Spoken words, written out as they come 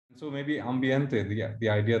So maybe ambiente, the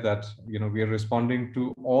idea that, we are responding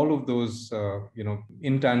to all of those,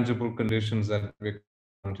 intangible conditions that we're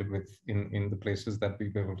confronted with in the places that we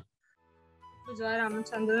build. Bijoy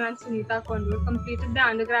Ramachandran and Sunitha Kondur completed their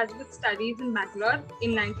undergraduate studies in Bangalore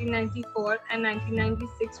in 1994 and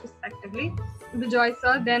 1996 respectively. Bijoy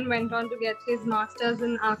sir then went on to get his master's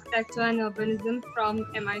in architecture and urbanism from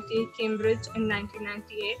MIT Cambridge in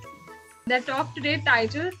 1998. Their talk today,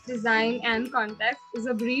 titled Design and Context, is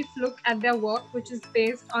a brief look at their work, which is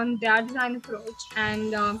based on their design approach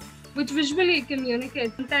and which visually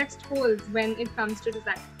communicates context holds when it comes to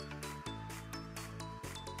design.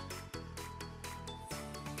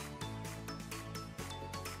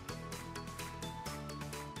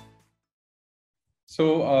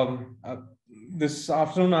 So this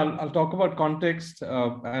afternoon, I'll talk about context,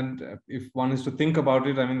 and if one is to think about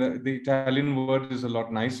it, I mean, the Italian word is a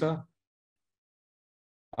lot nicer.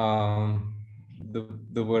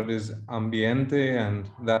 The word is ambiente, and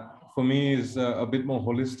that for me is a bit more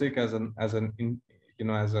holistic as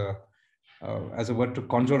a word to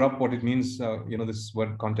conjure up what it means. This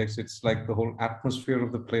word context, it's like the whole atmosphere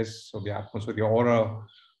of the place, or the atmosphere, the aura,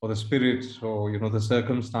 or the spirit, or the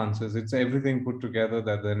circumstances. It's everything put together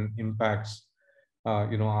that then impacts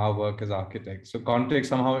our work as architects. So context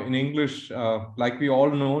somehow in English, like we all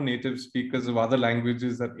know, native speakers of other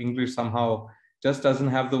languages, that English somehow just doesn't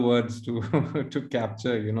have the words to to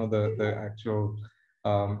capture the actual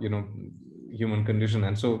human condition.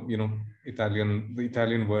 And so the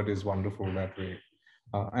Italian word is wonderful that way.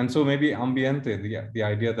 And so maybe ambiente, the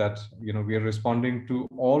idea that we are responding to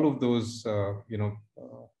all of those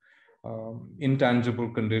intangible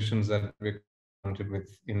conditions that we're confronted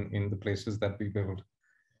with in the places that we build.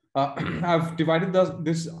 I've divided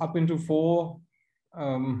this up into four.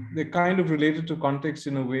 They're kind of related to context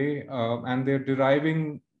in a way, and they're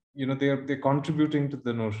deriving, they're contributing to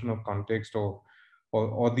the notion of context,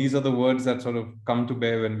 or these are the words that sort of come to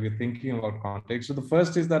bear when we're thinking about context. So the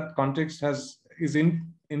first is that context is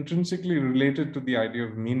intrinsically related to the idea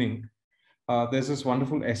of meaning. There's this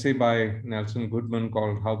wonderful essay by Nelson Goodman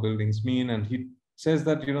called How Buildings Mean, and he says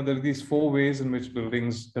that there are these four ways in which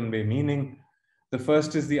buildings convey meaning. The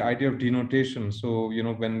first is the idea of denotation. So,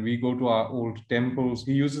 when we go to our old temples,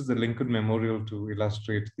 he uses the Lincoln Memorial to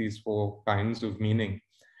illustrate these four kinds of meaning.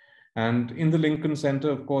 And in the Lincoln Center,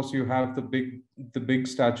 of course, you have the big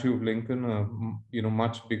statue of Lincoln,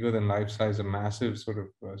 much bigger than life size, a massive sort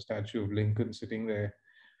of statue of Lincoln sitting there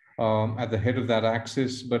at the head of that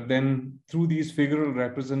axis. But then through these figural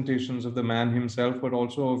representations of the man himself, but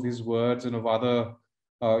also of his words and of other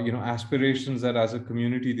aspirations that as a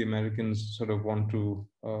community, the Americans sort of want to,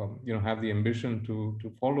 have the ambition to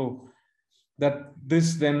follow, that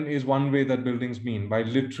this then is one way that buildings mean, by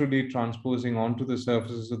literally transposing onto the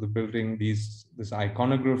surfaces of the building this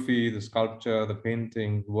iconography, the sculpture, the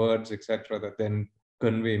painting, words, etc., that then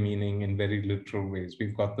convey meaning in very literal ways.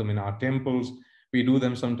 We've got them in our temples. We do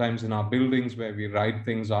them sometimes in our buildings, where we write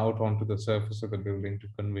things out onto the surface of the building to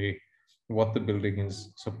convey what the building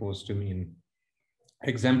is supposed to mean.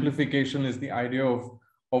 Exemplification is the idea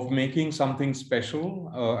of making something special.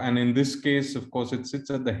 And in this case, of course, it sits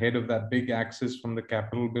at the head of that big axis from the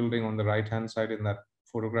Capitol building on the right-hand side in that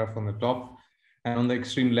photograph on the top. And on the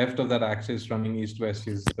extreme left of that axis, running east-west,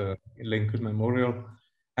 is the Lincoln Memorial.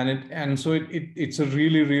 And so it's a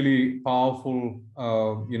really, really powerful,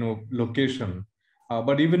 location.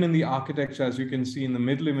 But even in the architecture, as you can see in the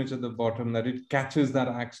middle image at the bottom, that it catches that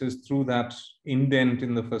axis through that indent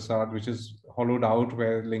in the facade, which is hollowed out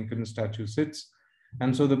where Lincoln statue sits.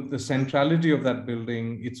 And so the centrality of that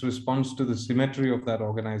building, its response to the symmetry of that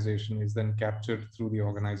organization, is then captured through the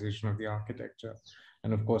organization of the architecture.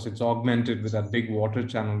 And of course, it's augmented with that big water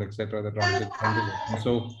channel, etc., that runs it under it. And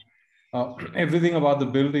so everything about the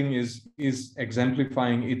building is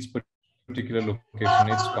exemplifying its particular location,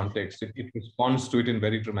 its context. It responds to it in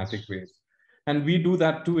very dramatic ways. And we do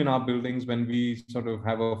that too in our buildings when we sort of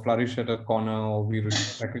have a flourish at a corner, or we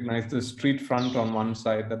recognize the street front on one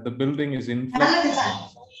side, that the building is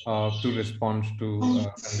inflexible to respond to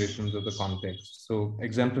conditions of the context. So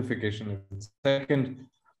exemplification is second.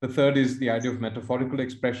 The third is the idea of metaphorical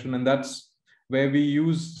expression, and that's where we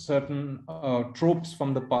use certain tropes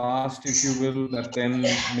from the past, if you will, that then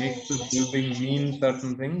make the building mean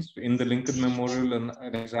certain things. In the Lincoln Memorial,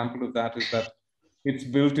 an example of that is that it's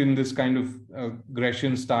built in this kind of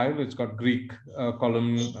Grecian style. It's got Greek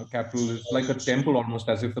column capital. It's like a temple almost,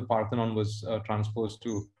 as if the Parthenon was transposed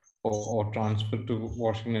to or transferred to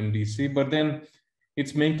Washington, D.C. But then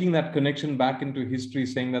it's making that connection back into history,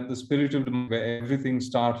 saying that the spirit of where everything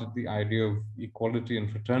started, the idea of equality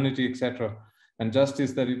and fraternity, etc., And just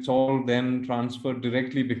is that it's all then transferred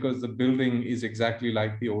directly because the building is exactly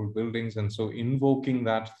like the old buildings. And so invoking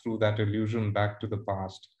that through that illusion back to the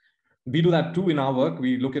past. We do that too in our work.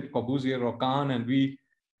 We look at Corbusier or Kahn and we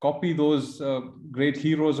copy those great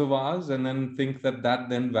heroes of ours and then think that that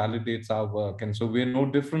then validates our work. And so we're no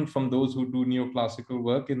different from those who do neoclassical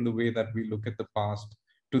work in the way that we look at the past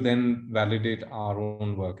to then validate our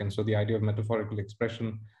own work. And so the idea of metaphorical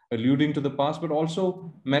expression alluding to the past, but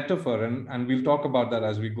also metaphor. And we'll talk about that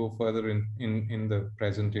as we go further in the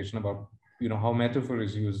presentation about, how metaphor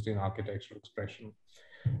is used in architectural expression.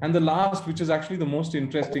 And the last, which is actually the most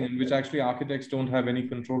interesting and which actually architects don't have any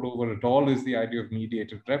control over at all, is the idea of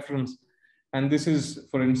mediated reference. And this is,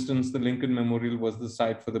 for instance, the Lincoln Memorial was the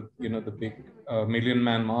site for the, the big Million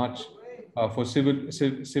Man March for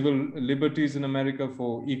civil liberties in America,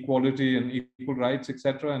 for equality and equal rights,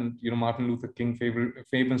 etc. And, Martin Luther King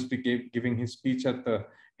famously giving his speech at the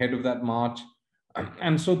head of that march.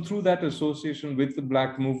 And so through that association with the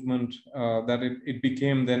Black movement, that it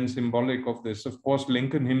became then symbolic of this. Of course,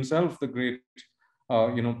 Lincoln himself, the great,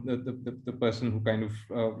 the person who kind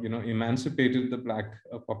of, emancipated the Black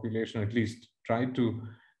population, at least tried to,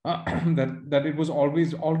 that it was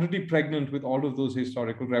always already pregnant with all of those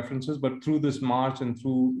historical references. But through this march and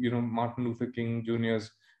through, Martin Luther King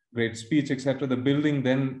Jr.'s great speech, etc., the building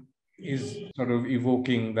then is sort of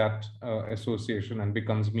evoking that association and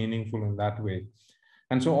becomes meaningful in that way.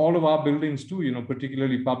 And so all of our buildings too,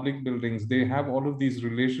 particularly public buildings, they have all of these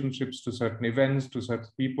relationships to certain events, to certain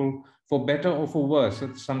people, for better or for worse.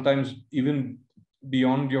 It's sometimes even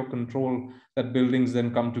beyond your control that buildings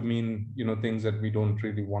then come to mean, things that we don't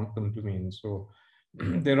really want them to mean. So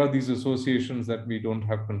there are these associations that we don't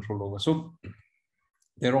have control over. So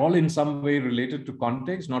they're all in some way related to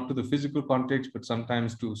context, not to the physical context, but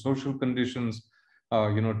sometimes to social conditions,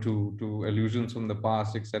 to allusions from the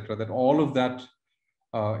past, etc. That all of that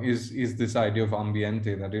is this idea of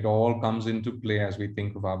ambiente, that it all comes into play as we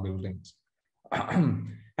think of our buildings.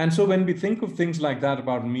 And so when we think of things like that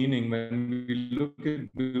about meaning, when we look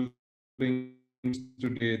at buildings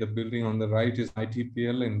today, the building on the right is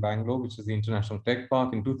ITPL in Bangalore, which is the International Tech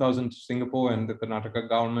Park. In 2000, Singapore and the Karnataka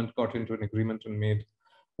government got into an agreement and made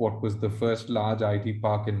what was the first large IT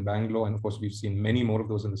park in Bangalore. And of course, we've seen many more of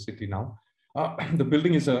those in the city now. The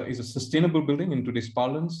building is a sustainable building in today's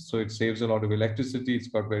parlance, so it saves a lot of electricity. It's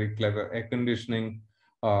got very clever air conditioning.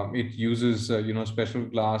 It uses special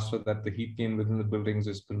glass so that the heat gain within the buildings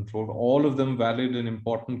is controlled. All of them valid and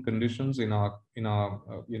important conditions in our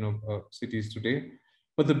cities today.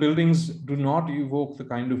 But the buildings do not evoke the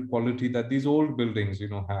kind of quality that these old buildings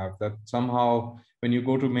have. That somehow, when you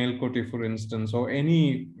go to Melkote, for instance, or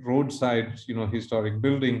any roadside historic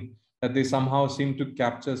building, that they somehow seem to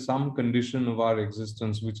capture some condition of our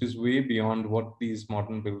existence, which is way beyond what these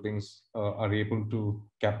modern buildings are able to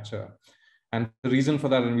capture. And the reason for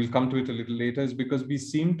that, and we'll come to it a little later, is because we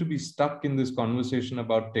seem to be stuck in this conversation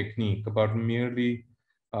about technique, about merely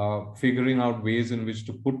figuring out ways in which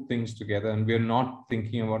to put things together. And we're not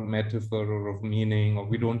thinking about metaphor or of meaning, or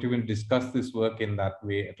we don't even discuss this work in that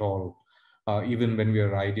way at all. Even when we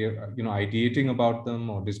are ideating about them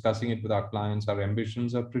or discussing it with our clients, our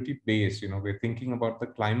ambitions are pretty base. We're thinking about the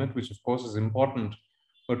climate, which of course is important,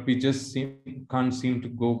 but we just can't seem to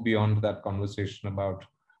go beyond that conversation about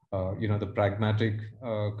the pragmatic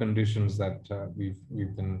conditions that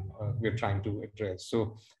we're trying to address.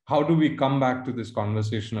 So how do we come back to this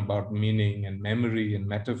conversation about meaning and memory and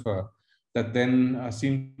metaphor that then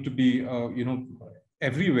seem to be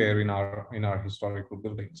everywhere in our historical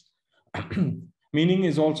buildings? Meaning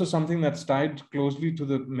is also something that's tied closely to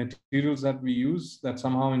the materials that we use, that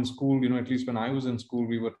somehow in school, at least when I was in school,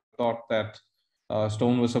 we were taught that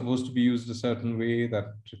stone was supposed to be used a certain way, that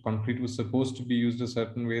concrete was supposed to be used a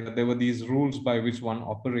certain way, that there were these rules by which one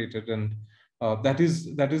operated. And that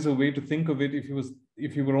is a way to think of it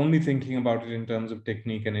if you were only thinking about it in terms of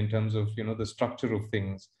technique and in terms of, the structure of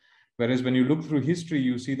things. Whereas when you look through history,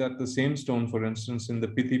 you see that the same stone, for instance, in the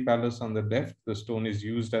Pithi Palace on the left, the stone is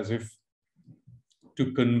used as if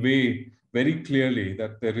to convey very clearly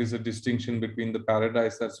that there is a distinction between the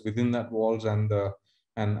paradise that's within that walls and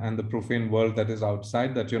the profane world that is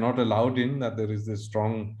outside, that you're not allowed in, that there is this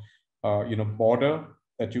strong border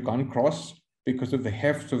that you can't cross because of the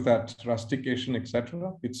heft of that rustication,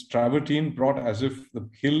 etc. It's travertine brought as if the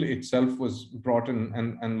hill itself was brought in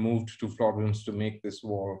and moved to Florence to make this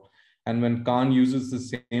wall. And when Kahn uses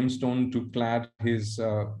the same stone to clad his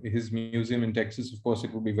museum in Texas, of course,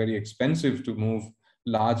 it would be very expensive to move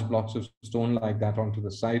large blocks of stone like that onto the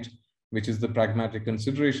site, which is the pragmatic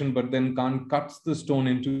consideration. But then Kahn cuts the stone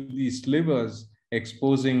into these slivers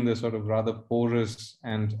exposing the sort of rather porous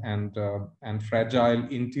and fragile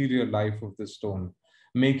interior life of the stone,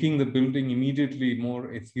 making the building immediately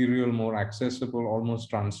more ethereal, more accessible, almost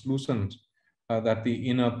translucent, that the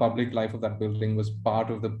inner public life of that building was part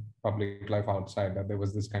of the public life outside, that there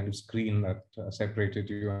was this kind of screen that separated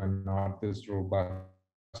you and not this robust,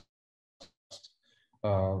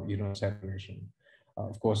 separation.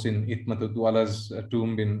 Of course, in Itmatudwala's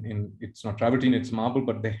tomb, it's not travertine, it's marble,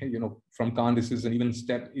 but they, from Khan, this is an even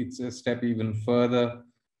step. It's a step even further,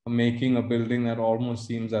 making a building that almost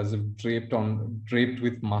seems as if draped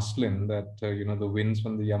with muslin. That the winds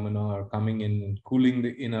from the Yamuna are coming in and cooling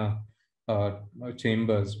the inner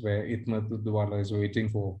chambers where Itmatudwala is waiting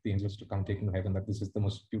for the angels to come take him to heaven. That this is the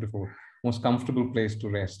most beautiful, most comfortable place to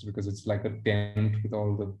rest, because it's like a tent with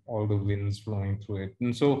all the winds flowing through it.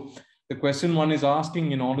 And so the question one is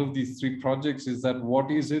asking in all of these three projects is that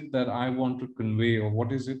what is it that I want to convey, or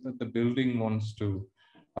what is it that the building wants to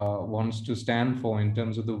stand for in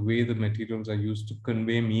terms of the way the materials are used to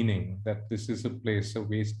convey meaning, that this is a place, a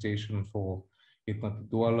way station for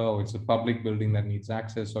Itmatudwala, or it's a public building that needs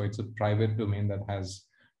access, or it's a private domain that has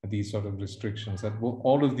these sort of restrictions, that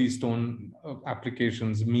all of these stone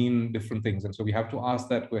applications mean different things. And so we have to ask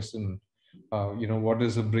that question, what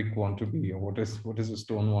does a brick want to be, or what does a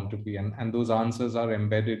stone want to be? And those answers are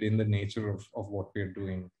embedded in the nature of what we're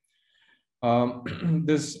doing.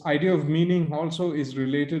 This idea of meaning also is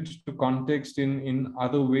related to context in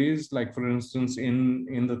other ways, like for instance,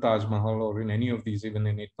 in the Taj Mahal, or in any of these, even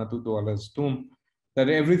in Itmatudwala's tomb, that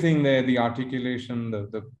everything there, the articulation,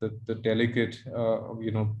 the delicate,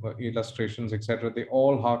 illustrations, etc., they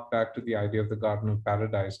all hark back to the idea of the Garden of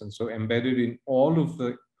Paradise. And so embedded in all of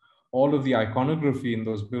the iconography in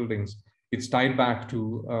those buildings, it's tied back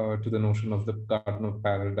to the notion of the Garden of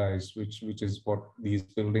Paradise, which is what these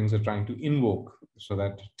buildings are trying to invoke, so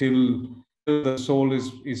that till the soul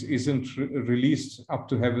isn't released up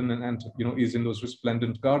to heaven and is in those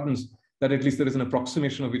resplendent gardens, that at least there is an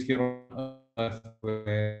approximation of it here on earth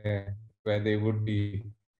where they would be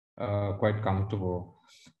quite comfortable.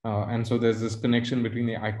 And so there's this connection between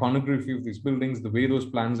the iconography of these buildings, the way those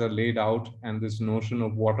plans are laid out, and this notion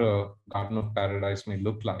of what a Garden of Paradise may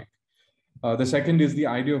look like. The second is the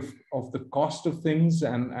idea of the cost of things,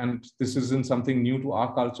 and this isn't something new to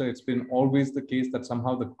our culture. It's been always the case that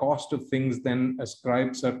somehow the cost of things then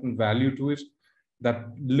ascribes certain value to it that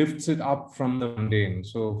lifts it up from the mundane.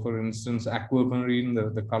 So for instance, aquamarine,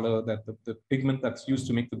 the color, that the pigment that's used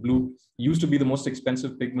to make the blue, used to be the most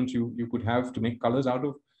expensive pigment you could have to make colors out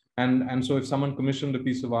of. And so if someone commissioned a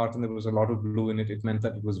piece of art and there was a lot of blue in it, it meant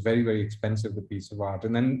that it was very, very expensive, the piece of art.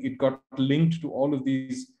 And then it got linked to all of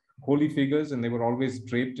these holy figures, and they were always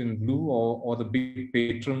draped in blue, or the big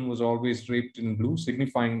patron was always draped in blue,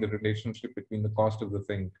 signifying the relationship between the cost of the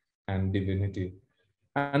thing and divinity.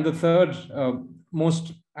 And the third,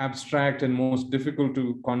 most abstract and most difficult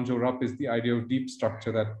to conjure up, is the idea of deep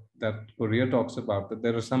structure that Korea talks about, that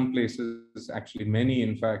there are some places, actually many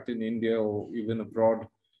in fact, in India or even abroad,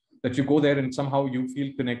 that you go there and somehow you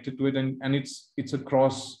feel connected to it, and it's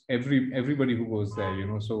across everybody who goes there,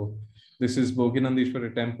 So this is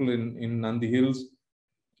Boginandeshwara temple in Nandi Hills,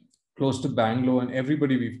 close to Bangalore, and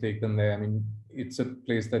everybody we've taken there, I mean, it's a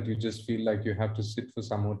place that you just feel like you have to sit for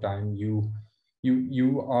some more time. You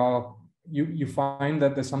find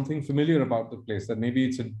that there's something familiar about the place, that maybe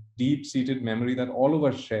it's a deep-seated memory that all of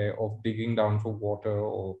us share, of digging down for water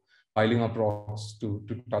or piling up rocks to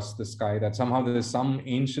touch the sky, that somehow there's some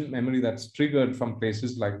ancient memory that's triggered from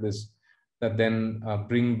places like this that then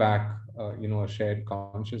bring back a shared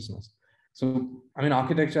consciousness. So, I mean,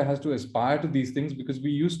 architecture has to aspire to these things, because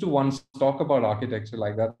we used to once talk about architecture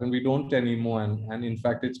like that, and we don't anymore. And in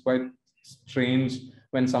fact, it's quite strange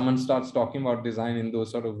when someone starts talking about design in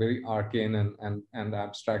those sort of very arcane and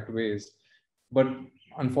abstract ways. But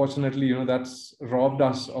unfortunately, that's robbed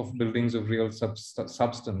us of buildings of real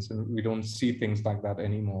substance, and we don't see things like that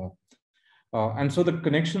anymore. And so the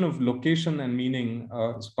connection of location and meaning,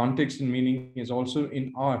 context and meaning, is also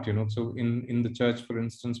in art, So in the church, for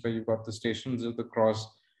instance, where you've got the Stations of the Cross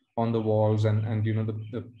on the walls, and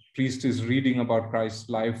the priest is reading about Christ's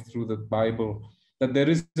life through the Bible, that there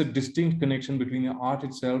is a distinct connection between the art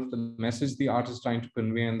itself, the message the art is trying to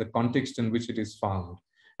convey, and the context in which it is found.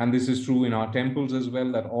 And this is true in our temples as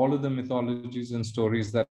well, that all of the mythologies and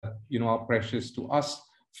stories that are precious to us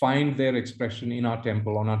find their expression in our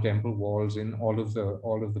temple, on our temple walls, in all of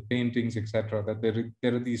the paintings, etc. That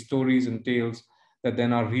there are these stories and tales that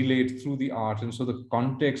then are relayed through the art. And so the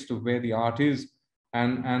context of where the art is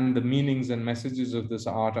and the meanings and messages of this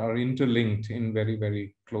art are interlinked in very,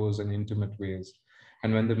 very close and intimate ways.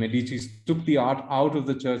 And when the Medicis took the art out of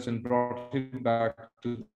the church and brought it back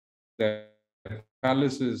to their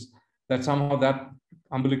palaces, that somehow that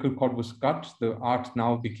umbilical cord was cut. The art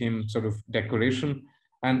now became sort of decoration.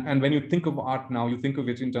 And when you think of art now, you think of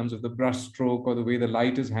it in terms of the brush stroke or the way the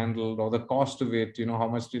light is handled or the cost of it, how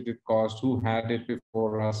much did it cost, who had it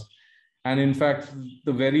before us. And in fact,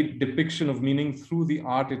 the very depiction of meaning through the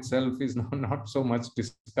art itself is not so much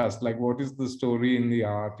discussed. Like, what is the story in the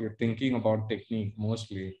art? You're thinking about technique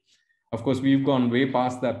mostly. Of course, we've gone way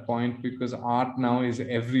past that point because art now is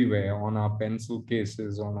everywhere, on our pencil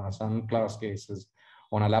cases, on our sunglass cases,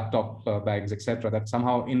 on our laptop bags, etc. That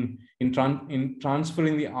somehow in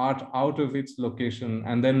transferring the art out of its location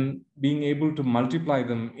and then being able to multiply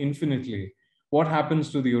them infinitely, what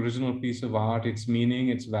happens to the original piece of art, its meaning,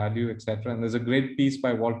 its value, etc. And there's a great piece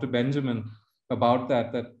by Walter Benjamin about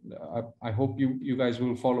that I hope you guys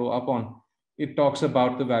will follow up on. It talks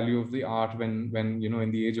about the value of the art when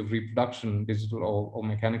in the age of reproduction, digital or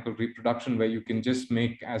mechanical reproduction, where you can just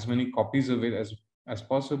make as many copies of it as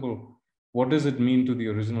possible. What does it mean to the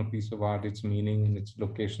original piece of art, its meaning and its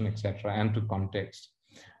location, etc., and to context?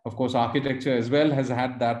 Of course, architecture as well has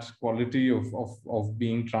had that quality of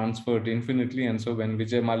being transferred infinitely. And so when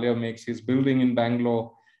Vijay Mallya makes his building in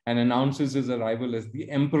Bangalore and announces his arrival as the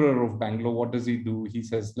emperor of Bangalore, what does he do? He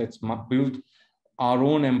says, let's build our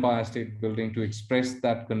own Empire State Building to express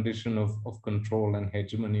that condition of control and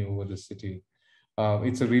hegemony over the city.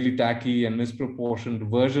 It's a really tacky and misproportioned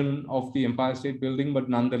version of the Empire State Building, but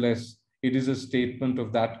nonetheless, it is a statement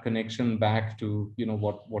of that connection back to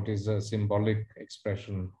what is a symbolic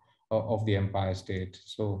expression of the Empire State.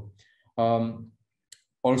 So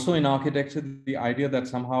also in architecture, the idea that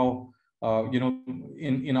somehow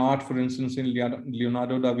in art, for instance, in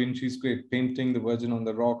Leonardo da Vinci's great painting, The Virgin on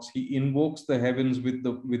the Rocks, he invokes the heavens with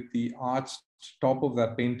the arched top of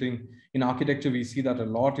that painting. In architecture, we see that a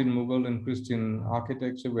lot in Mughal and Christian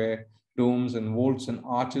architecture, where domes and vaults and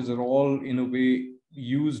arches are all in a way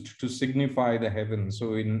used to signify the heavens.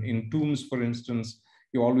 So in tombs, for instance,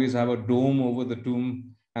 you always have a dome over the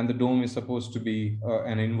tomb, and the dome is supposed to be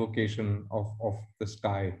an invocation of the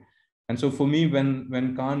sky. And so for me,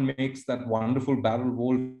 when Khan makes that wonderful barrel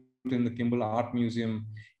vault in the Kimball Art Museum,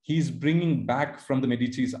 he's bringing back from the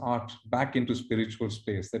Medici's art back into spiritual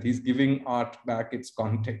space, that he's giving art back its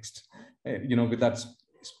context, with that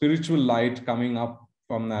spiritual light coming up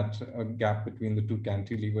from that gap between the two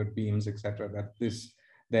cantilevered beams, etc. That this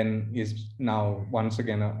then is now once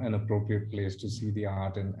again an appropriate place to see the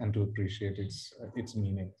art and to appreciate its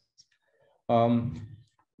meaning.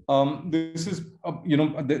 This is,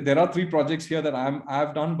 there are 3 projects here that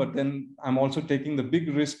I've done, but then I'm also taking the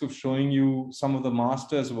big risk of showing you some of the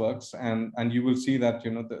masters' works, and you will see that,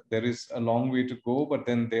 there is a long way to go, but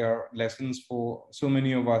then there are lessons for so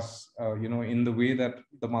many of us, in the way that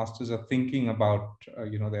the masters are thinking about,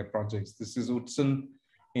 their projects. This is Utsan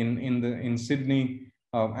in Sydney.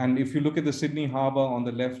 And if you look at the Sydney Harbour on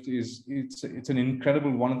the left, it's an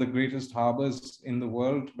incredible, one of the greatest harbours in the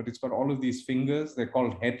world, but it's got all of these fingers. They're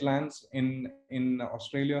called headlands in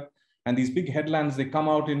Australia. And these big headlands, they come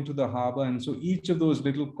out into the harbour. And so each of those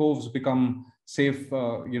little coves become safe,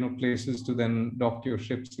 places to then dock your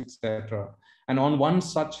ships, etc. And on one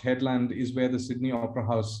such headland is where the Sydney Opera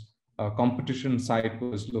House competition site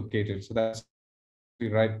was located. So that's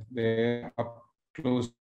right there up close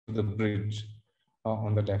to the bridge.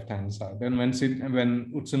 On the left-hand side. And when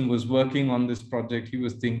Utsan was working on this project, he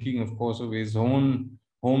was thinking, of course, of his own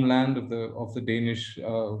homeland of the Danish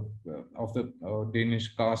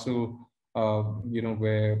Danish castle,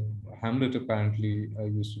 where Hamlet apparently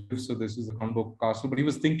used to live. So this is the Kronborg Castle. But he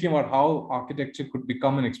was thinking about how architecture could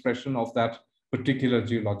become an expression of that particular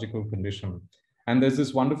geological condition. And there's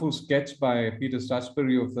this wonderful sketch by Peter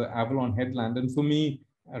Statsbury of the Avalon Headland. And for me,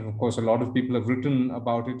 and of course, a lot of people have written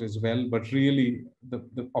about it as well, but really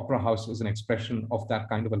the Opera House is an expression of that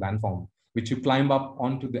kind of a landform, which you climb up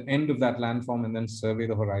onto the end of that landform and then survey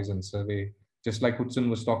the horizon, just like Hudson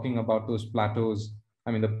was talking about those plateaus.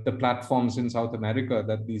 I mean, the platforms in South America,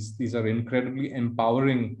 that these are incredibly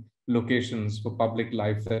empowering locations for public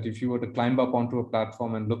life, that if you were to climb up onto a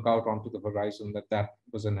platform and look out onto the horizon, that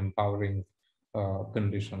was an empowering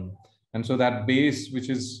condition. And so that base, which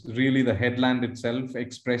is really the headland itself,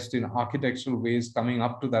 expressed in architectural ways, coming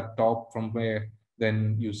up to that top from where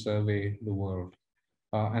then you survey the world.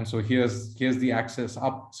 And so here's the access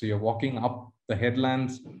up. So you're walking up the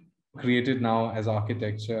headlands, created now as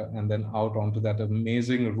architecture, and then out onto that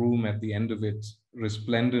amazing room at the end of it,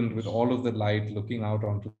 resplendent with all of the light looking out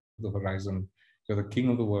onto the horizon. You're the king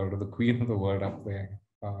of the world or the queen of the world up there,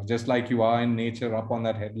 just like you are in nature up on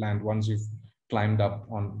that headland once you've climbed up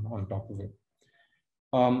on top of it.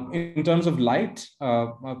 In terms of light,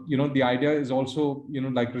 the idea is also,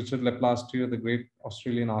 like Richard Leplastrier, the great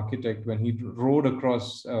Australian architect, when he rode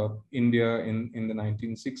across India in the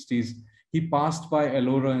 1960s, he passed by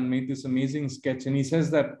Ellora and made this amazing sketch. And he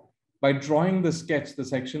says that by drawing the sketch, the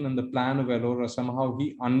section and the plan of Ellora, somehow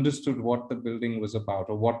he understood what the building was about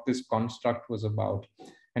or what this construct was about.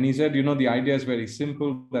 And he said, the idea is very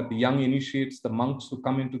simple, that the young initiates, the monks who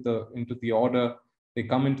come into the order, they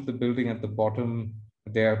come into the building at the bottom.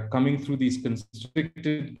 They're coming through these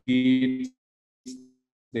constricted gates.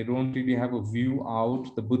 They don't really have a view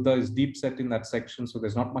out. The Buddha is deep set in that section, so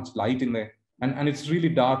there's not much light in there. And it's really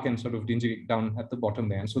dark and sort of dingy down at the bottom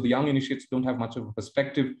there. And so the young initiates don't have much of a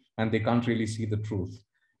perspective and they can't really see the truth.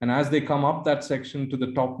 And as they come up that section to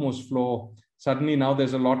the topmost floor, suddenly now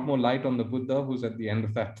there's a lot more light on the Buddha who's at the end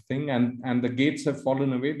of that thing. And the gates have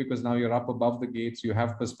fallen away because now you're up above the gates. You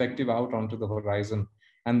have perspective out onto the horizon.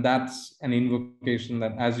 And that's an invocation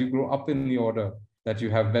that as you grow up in the order, that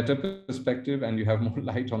you have better perspective and you have more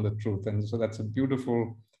light on the truth. And so that's a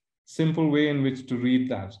beautiful, simple way in which to read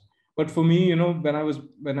that. But for me, when I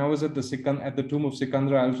was at the tomb of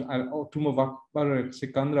Sikandar, tomb of Akbar at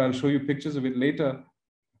Sikandar, I'll show you pictures of it later.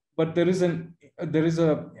 But there is an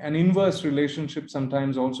inverse relationship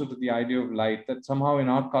sometimes also to the idea of light, that somehow in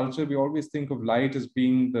our culture, we always think of light as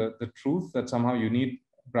being the truth, that somehow you need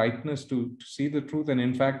brightness to see the truth. And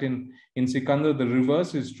in fact, in Sikandar, the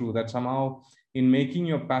reverse is true, that somehow in making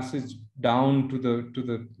your passage down to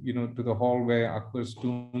the hall where Akbar's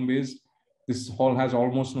tomb is, this hall has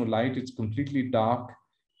almost no light, it's completely dark.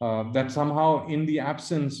 That somehow in the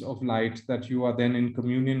absence of light, that you are then in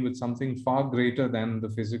communion with something far greater than the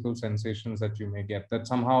physical sensations that you may get, that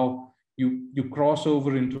somehow you cross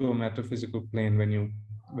over into a metaphysical plane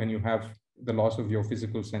when you have the loss of your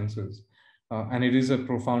physical senses. And it is a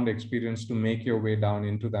profound experience to make your way down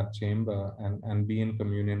into that chamber and be in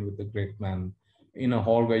communion with the great man in a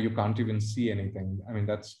hall where you can't even see anything. I mean,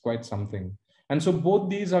 that's quite something. And so both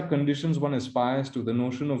these are conditions one aspires to, the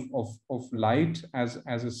notion of light as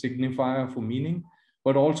a signifier for meaning,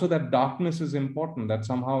 but also that darkness is important, that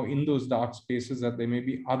somehow in those dark spaces that there may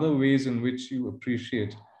be other ways in which you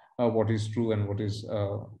appreciate what is true and what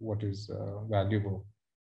is valuable.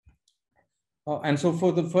 And so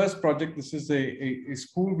for the first project, this is a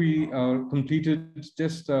school we completed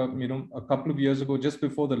just a couple of years ago, just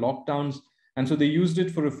before the lockdowns. And so they used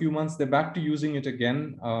it for a few months. They're back to using it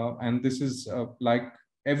again. And this is like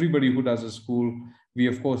everybody who does a school, we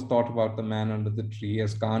of course thought about the man under the tree,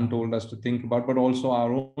 as Khan told us to think about, but also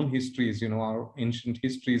our own histories, our ancient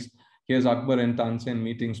histories. Here's Akbar and Tansen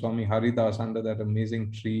meeting Swami Haridas under that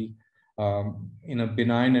amazing tree, in a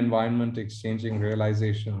benign environment, exchanging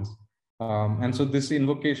realizations. And so this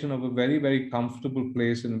invocation of a very, very comfortable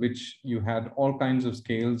place in which you had all kinds of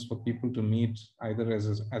scales for people to meet, either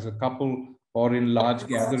as a couple or in large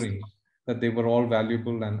gatherings, that they were all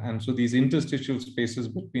valuable. And so these interstitial spaces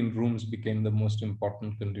between rooms became the most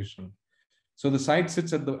important condition. So the site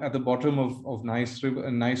sits at the bottom of Nice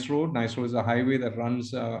Road. Nice Road is a highway that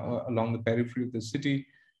runs along the periphery of the city.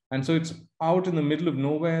 And so it's out in the middle of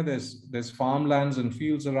nowhere. There's farmlands and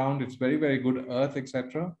fields around. It's very, very good earth,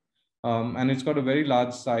 etc. And it's got a very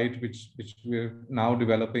large site, which we're now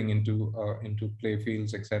developing into play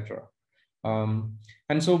fields, etc.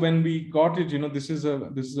 And so when we got it, this is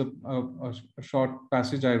a short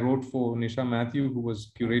passage I wrote for Nisha Matthew, who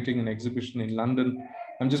was curating an exhibition in London.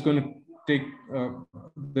 I'm just going to take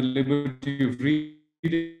the liberty of reading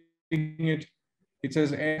it. It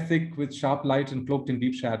says, air thick with sharp light and cloaked in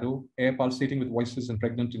deep shadow, air pulsating with voices and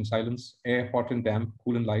pregnant in silence, air hot and damp,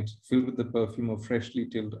 cool and light, filled with the perfume of freshly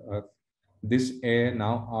tilled earth. This air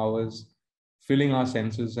now ours, filling our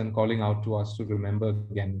senses and calling out to us to remember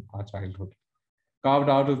again our childhood.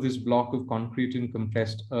 Carved out of this block of concrete and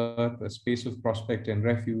compressed earth, a space of prospect and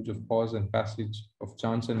refuge, of pause and passage, of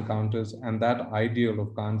chance encounters, and that ideal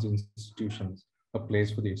of Khan's institutions, a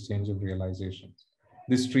place for the exchange of realizations.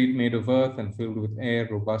 This street made of earth and filled with air,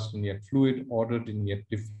 robust and yet fluid, ordered and yet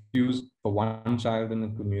diffused, for one child in a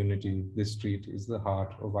community, this street is the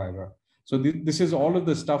heart of Ira. So this is all of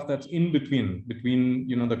the stuff that's in between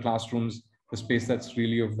the classrooms, the space that's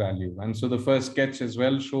really of value. And so the first sketch as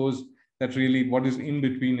well shows that really what is in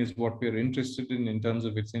between is what we're interested in terms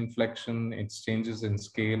of its inflection, its changes in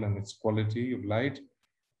scale, and its quality of light.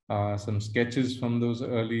 Some sketches from those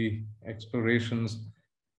early explorations.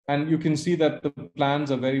 And you can see that the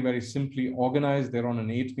plans are very, very simply organized. They're on an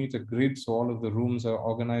 8-meter grid, so all of the rooms are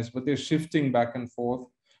organized, but they're shifting back and forth.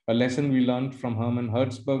 A lesson we learned from Hermann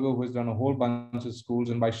Hertzberger, who has done a whole bunch of schools,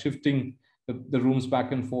 and by shifting the rooms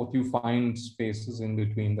back and forth, you find spaces in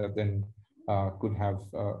between that then could have,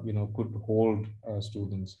 could hold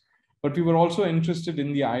students. But we were also interested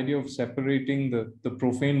in the idea of separating the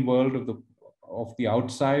profane world of the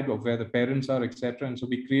outside, of where the parents are, etc. And so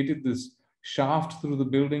we created this shaft through the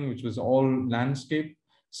building, which was all landscape,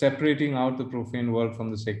 separating out the profane world from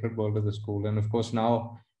the sacred world of the school. And of course,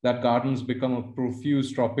 now that garden's become a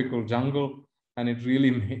profuse tropical jungle, and it really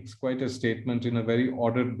makes quite a statement in a very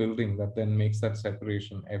ordered building that then makes that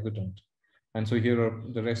separation evident. And so here are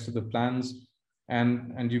the rest of the plans.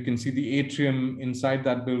 And you can see the atrium inside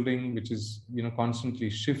that building, which is constantly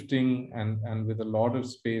shifting, and with a lot of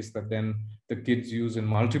space that then the kids use in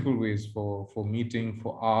multiple ways for meeting,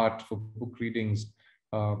 for art, for book readings,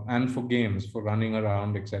 and for games, for running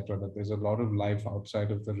around, etc. That there's a lot of life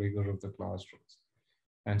outside of the rigor of the classrooms.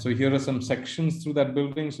 And so here are some sections through that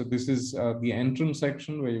building. So this is the entrance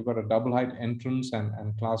section, where you've got a double height entrance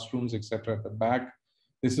and classrooms, etc. at the back.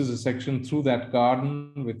 This is a section through that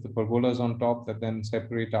garden with the pergolas on top that then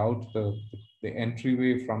separate out the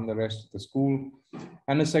entryway from the rest of the school.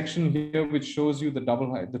 And a section here which shows you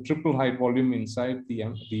the triple height volume inside the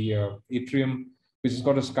atrium, which has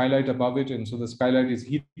got a skylight above it. And so the skylight is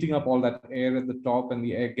heating up all that air at the top, and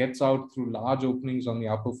the air gets out through large openings on the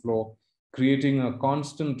upper floor, creating a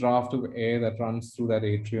constant draft of air that runs through that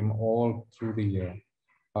atrium all through the year.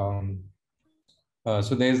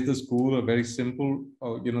 So there's the school, a very simple,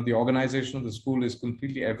 the organization of the school is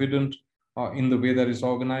completely evident in the way that it's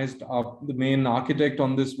organized. The main architect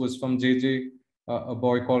on this was from JJ, a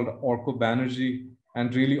boy called Orko Banerjee,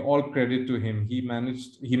 and really all credit to him.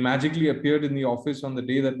 He magically appeared in the office on the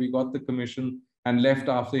day that we got the commission and left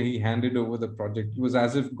after he handed over the project. It was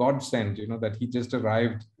as if God sent, that he just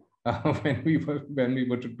arrived when we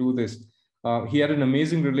were to do this. He had an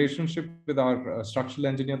amazing relationship with our structural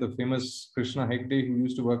engineer, the famous Krishna Hegde, who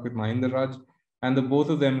used to work with Mahinda Raj. And the both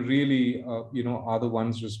of them really, are the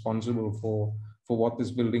ones responsible for what this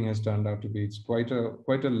building has turned out to be. It's quite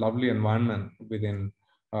a lovely environment within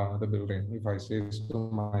the building, if I say so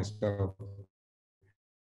myself.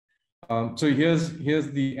 So here's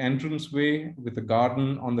the entranceway with the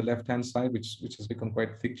garden on the left-hand side, which has become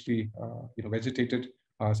quite thickly, vegetated,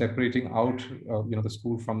 separating out, the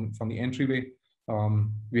school from the entryway.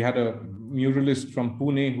 We had a muralist from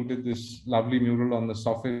Pune who did this lovely mural on the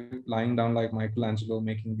soffit, lying down like Michelangelo,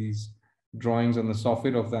 making these drawings on the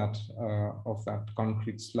soffit of that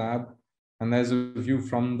concrete slab. And there's a view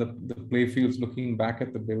from the playfields looking back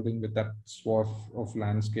at the building with that swath of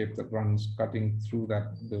landscape that runs cutting through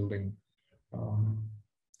that building.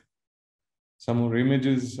 Some more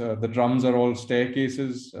images, the drums are all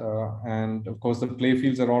staircases, and of course the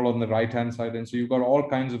playfields are all on the right-hand side. And so you've got all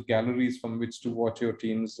kinds of galleries from which to watch your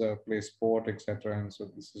teams play sport, etc. And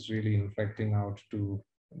so this is really inflecting out to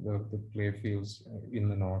the playfields in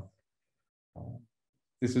the north.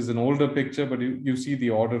 This is an older picture, but you see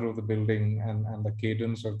the order of the building and the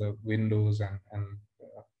cadence of the windows,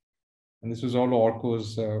 and this was all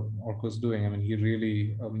Orko's doing. I mean, he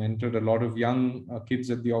really mentored a lot of young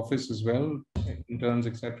kids at the office as well, interns,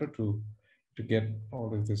 etc., to get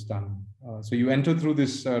all of this done. So you enter through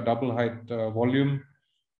this double height volume.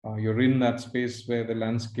 You're in that space where the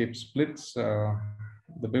landscape splits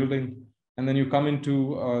the building. And then you come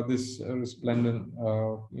into this resplendent,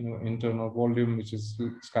 internal volume, which is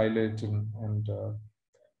skylit and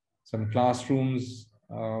some classrooms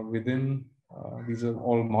within. These are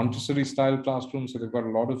all Montessori style classrooms, so they've got a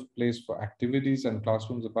lot of place for activities and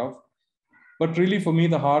classrooms above. But really, for me,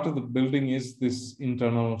 the heart of the building is this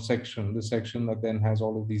internal section, the section that then has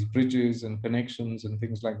all of these bridges and connections and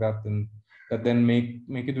things like that, that then make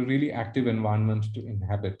it a really active environment to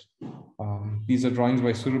inhabit. These are drawings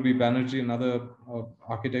by Surabhi Banerjee, another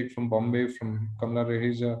architect from Bombay, from Kamla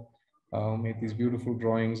Reheja, made these beautiful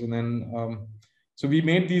drawings. And then, so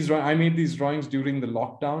I made these drawings during the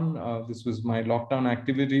lockdown. This was my lockdown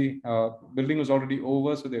activity. Building was already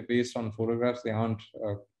over, so they're based on photographs. They aren't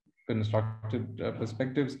constructed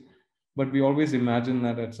perspectives. But we always imagine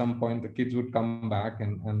that at some point the kids would come back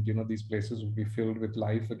and these places would be filled with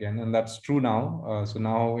life again. And that's true now. So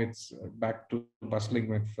now it's back to bustling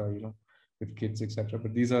with, with kids, etc.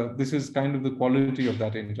 But this is kind of the quality of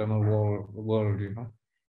that internal world,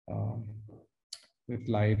 with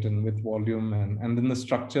light and with volume and then the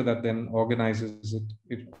structure that then organizes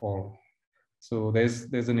it all. So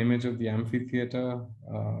there's an image of the amphitheater,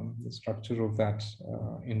 the structure of that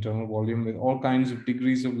internal volume with all kinds of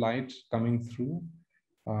degrees of light coming through,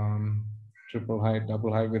 triple height,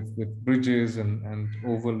 double height, with bridges and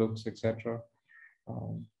overlooks, etc.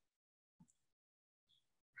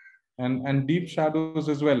 And deep shadows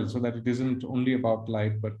as well, so that it isn't only about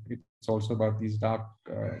light, but also about these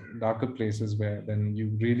darker places where then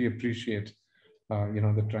you really appreciate,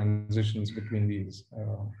 the transitions between these.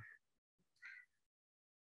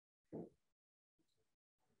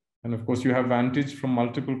 And of course, you have vantage from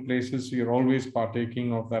multiple places. So you're always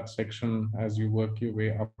partaking of that section as you work your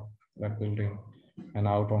way up that building and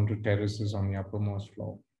out onto terraces on the uppermost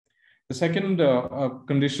floor. The second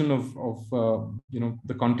condition of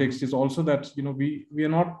the context is also that we are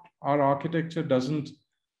not, our architecture doesn't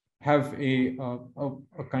have a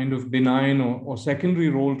kind of benign or secondary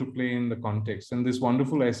role to play in the context. And this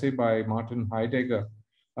wonderful essay by Martin Heidegger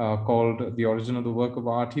called "The Origin of the Work of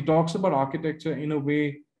Art," he talks about architecture in a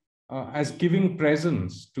way as giving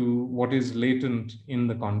presence to what is latent in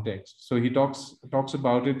the context. So he talks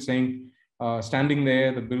about it saying, standing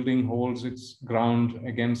there, the building holds its ground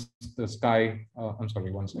against the sky. I'm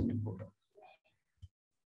sorry, one second. Hold on.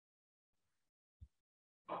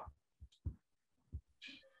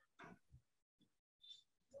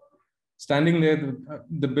 Standing there,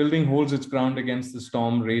 the building holds its ground against the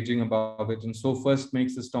storm raging above it, and so first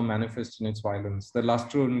makes the storm manifest in its violence. The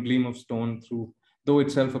luster and gleam of stone, though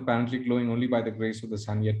itself apparently glowing only by the grace of the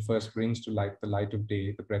sun, yet first brings to light the light of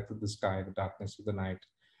day, the breath of the sky, the darkness of the night.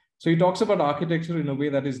 So he talks about architecture in a way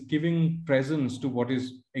that is giving presence to what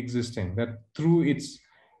is existing, that through its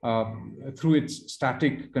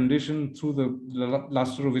static condition, through the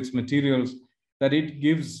luster of its materials, that it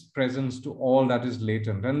gives presence to all that is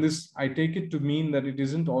latent. And this, I take it to mean that it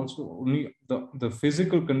isn't also only the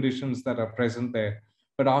physical conditions that are present there,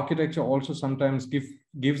 but architecture also sometimes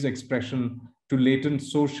gives expression to latent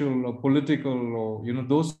social or political or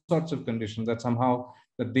those sorts of conditions that somehow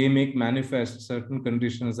that they make manifest certain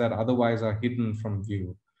conditions that otherwise are hidden from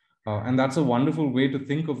view. And that's a wonderful way to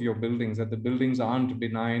think of your buildings, that the buildings aren't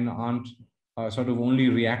benign, aren't sort of only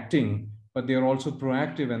reacting, but they're also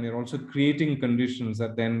proactive, and they're also creating conditions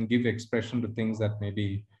that then give expression to things that may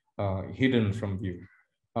be hidden from view.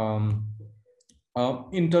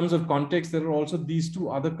 In terms of context, there are also these two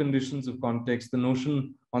other conditions of context. The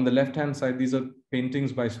notion on the left-hand side, these are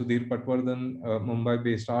paintings by Sudhir Patwardhan, a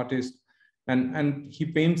Mumbai-based artist, and he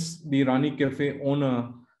paints the Irani Cafe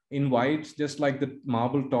owner in white, just like the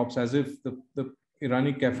marble tops, as if the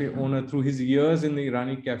Irani Cafe owner, through his years in the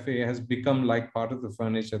Irani Cafe, has become like part of the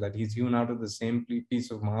furniture, that he's hewn out of the same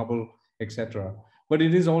piece of marble, etc. But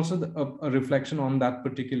it is also a reflection on that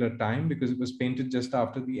particular time, because it was painted just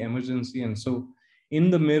after the emergency. And so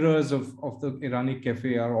in the mirrors of the Irani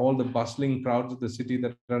Cafe are all the bustling crowds of the city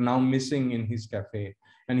that are now missing in his cafe.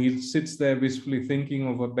 And he sits there wistfully thinking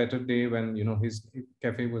of a better day when his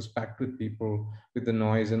cafe was packed with people, with the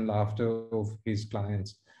noise and laughter of his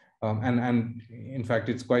clients. And in fact,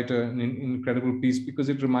 it's quite an incredible piece, because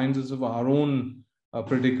it reminds us of our own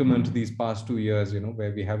predicament these past 2 years,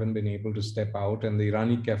 where we haven't been able to step out, and the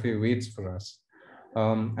Irani Cafe waits for us.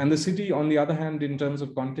 And the city, on the other hand, in terms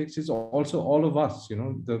of context, is also all of us,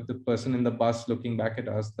 the person in the bus looking back at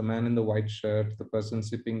us, the man in the white shirt, the person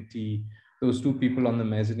sipping tea, those two people on the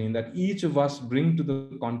mezzanine, that each of us bring to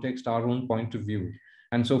the context our own point of view.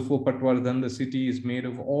 And so for Patwardhan, the city is made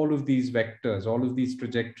of all of these vectors, all of these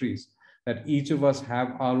trajectories, that each of us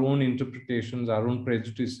have our own interpretations, our own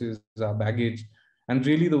prejudices, our baggage. And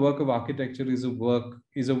really the work of architecture is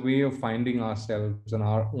a way of finding ourselves and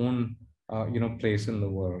our own place in the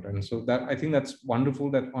world. And so that, I think that's wonderful,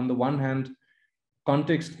 that on the one hand,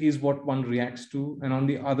 context is what one reacts to, and on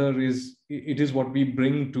the other it is what we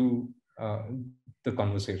bring to the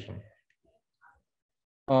conversation.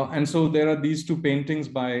 And so there are these two paintings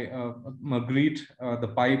by Magritte, the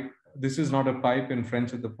pipe. This is not a pipe in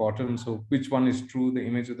French at the bottom. So which one is true, the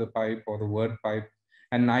image of the pipe or the word pipe?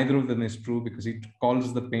 And neither of them is true, because he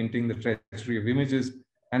calls the painting the treasury of images.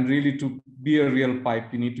 And really, to be a real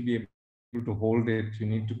pipe, you need to be able to hold it. You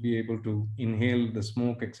need to be able to inhale the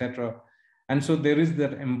smoke, etc. And so there is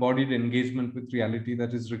that embodied engagement with reality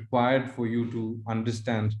that is required for you to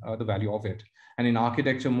understand the value of it. And in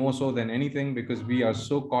architecture, more so than anything, because we are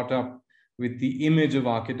so caught up with the image of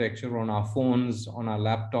architecture on our phones, on our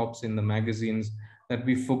laptops, in the magazines, that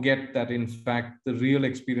we forget that, in fact, the real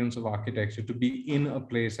experience of architecture, to be in a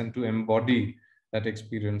place and to embody that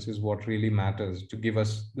experience, is what really matters, to give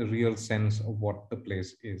us the real sense of what the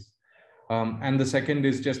place is. And the second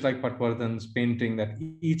is just like Patwardhan's painting, that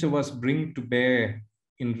each of us bring to bear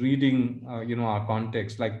in reading, our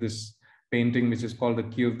context, like this painting, which is called The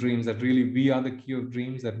Key of Dreams, that really we are the key of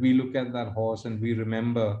dreams, that we look at that horse and we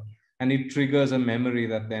remember, and it triggers a memory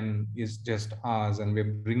that then is just ours, and we're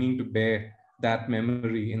bringing to bear that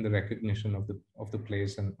memory in the recognition of the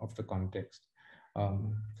place and of the context.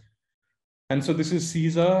 And so this is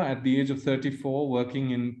Caesar at the age of 34,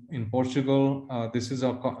 working in Portugal. This is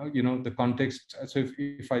the context. So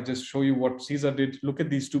if I just show you what Caesar did, look at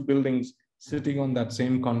these two buildings sitting on that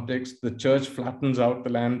same context. The church flattens out the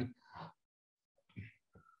land,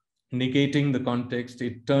 negating the context.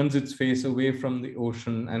 It turns its face away from the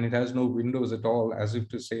ocean, and it has no windows at all, as if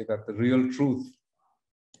to say that the real truth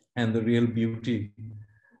and the real beauty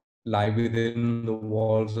lie within the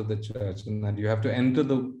walls of the church, and that you have to enter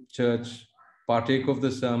the church, partake of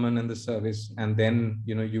the sermon and the service, and then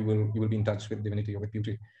you will be in touch with divinity or with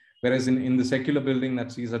beauty. Whereas in the secular building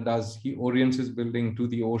that Caesar does, he orients his building to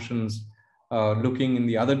the oceans, looking in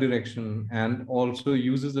the other direction, and also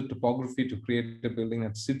uses the topography to create a building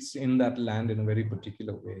that sits in that land in a very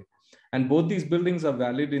particular way. And both these buildings are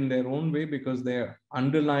valid in their own way because their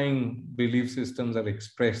underlying belief systems are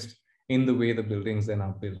expressed in the way the buildings then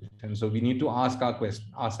are built. And so we need to ask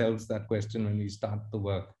ourselves that question when we start the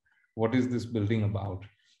work. What is this building about?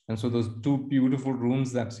 And so those two beautiful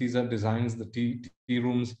rooms that Caesar designs, the tea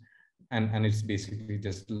rooms, and it's basically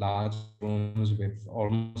just large rooms with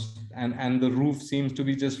almost, and the roof seems to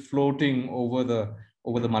be just floating over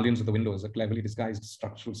the mullions of the windows, a cleverly disguised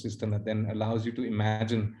structural system that then allows you to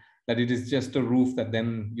imagine that it is just a roof that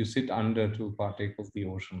then you sit under to partake of the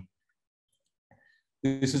ocean.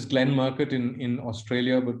 This is Glenmarket in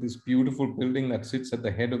Australia, but this beautiful building that sits at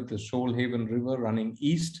the head of the Shoalhaven River running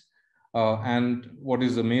east. And what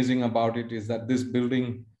is amazing about it is that this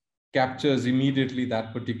building captures immediately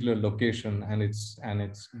that particular location and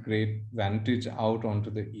its great vantage out onto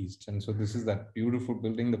the east. And so this is that beautiful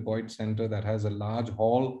building, the Boyd Center, that has a large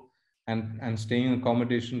hall and staying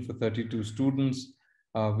accommodation for 32 students.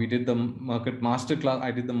 We did the Market Masterclass.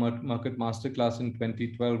 I did the Market Masterclass in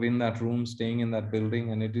 2012 in that room, staying in that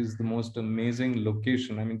building, and it is the most amazing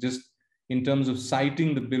location. I mean, just in terms of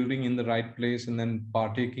siting the building in the right place and then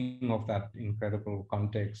partaking of that incredible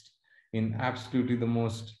context in absolutely the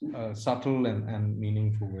most subtle and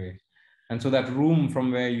meaningful way. And so that room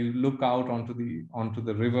from where you look out onto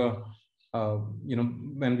the river,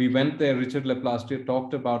 when we went there, Richard Leplastier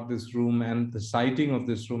talked about this room and the siting of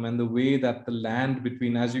this room and the way that the land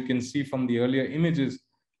between, as you can see from the earlier images,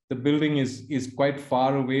 the building is quite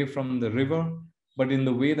far away from the river, but in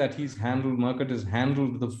the way that Market has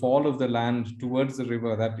handled the fall of the land towards the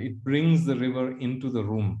river, that it brings the river into the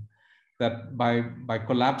room. That by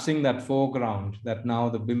collapsing that foreground, that now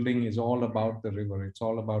the building is all about the river. It's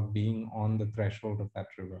all about being on the threshold of that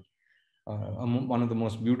river. One of the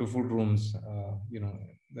most beautiful rooms,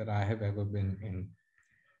 that I have ever been in.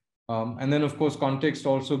 And then, of course, context,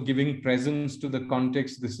 also giving presence to the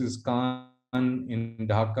context. This is Khan in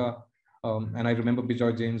Dhaka. And I remember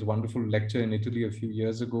Bijoy Jain's wonderful lecture in Italy a few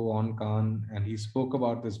years ago on Khan, and he spoke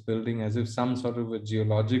about this building as if some sort of a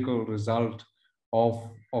geological result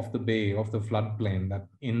of the bay, of the floodplain, that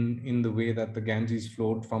in the way that the Ganges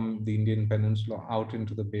flowed from the Indian peninsula out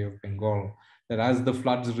into the Bay of Bengal, that as the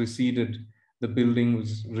floods receded, the building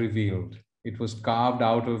was revealed. It was carved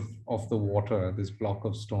out of the water, this block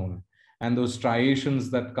of stone. And those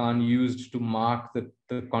striations that Khan used to mark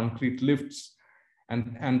the concrete lifts,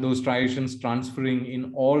 and those striations transferring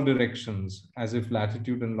in all directions as if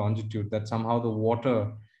latitude and longitude, that somehow the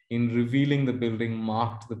water in revealing the building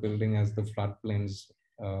marked the building as the floodplains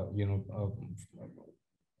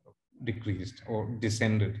decreased or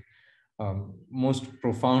descended. Most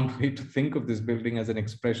profound way to think of this building as an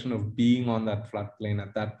expression of being on that floodplain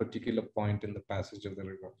at that particular point in the passage of the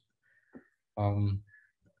river.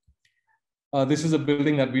 This is a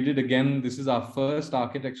building that we did again. This is our first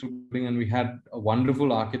architectural building, and we had a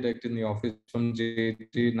wonderful architect in the office from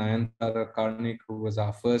JT, Nayantara Karnik, who was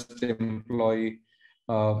our first employee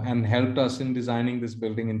and helped us in designing this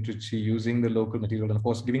building in Trichy using the local material, and of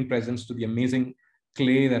course giving presence to the amazing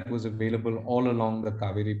clay that was available all along the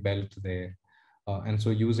Kaveri belt there. And so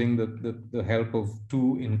using the help of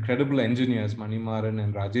two incredible engineers, Manimaran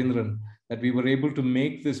and Rajendran, that we were able to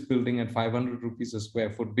make this building at 500 rupees a square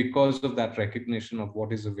foot because of that recognition of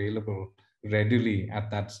what is available readily at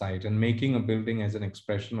that site, and making a building as an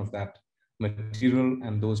expression of that material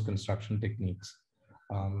and those construction techniques.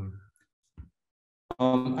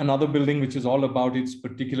 Another building which is all about its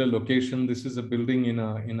particular location. This is a building in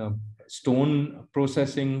a stone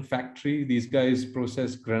processing factory. These guys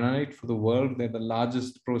process granite for the world. They're the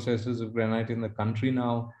largest processors of granite in the country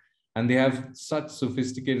now. And they have such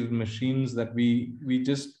sophisticated machines that we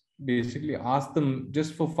just basically asked them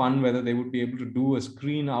just for fun whether they would be able to do a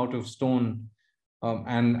screen out of stone.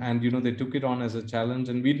 And they took it on as a challenge,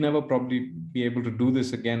 and we'd never probably be able to do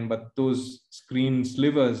this again. But those screen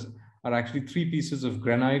slivers are actually 3 pieces of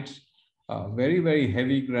granite, very, very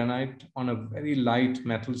heavy granite on a very light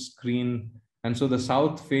metal screen, And so the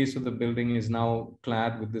south face of the building is now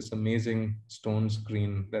clad with this amazing stone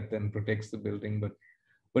screen that then protects the building,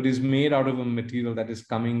 but is made out of a material that is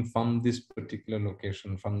coming from this particular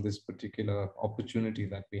location, from this particular opportunity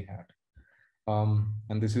that we had.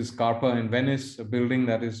 And this is Scarpa in Venice, a building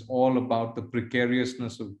that is all about the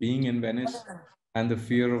precariousness of being in Venice and the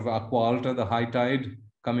fear of acqua alta, the high tide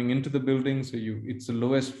coming into the building. So it's the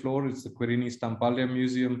lowest floor, it's the Querini Stampaglia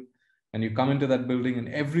Museum. And you come into that building and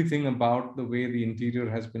everything about the way the interior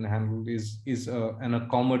has been handled is an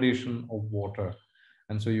accommodation of water.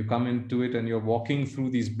 And so you come into it and you're walking through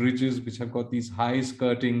these bridges which have got these high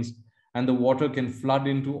skirtings, and the water can flood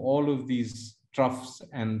into all of these troughs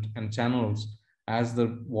and channels as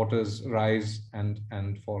the waters rise and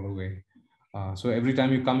fall away. So every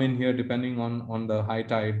time you come in here, depending on the high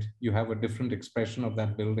tide, you have a different expression of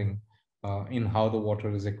that building in how the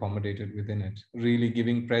water is accommodated within it, really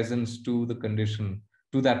giving presence to the condition,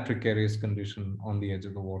 to that precarious condition on the edge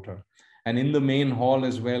of the water. And in the main hall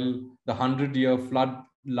as well, the 100-year flood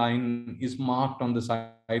line is marked on the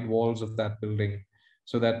side walls of that building,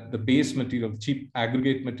 so that the base material, cheap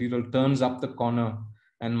aggregate material, turns up the corner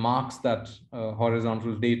and marks that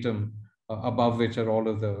horizontal datum, above which are all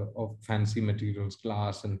of the fancy materials,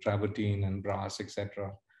 glass and travertine and brass,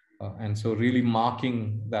 etc. And so really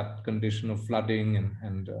marking that condition of flooding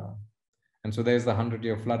and so there's the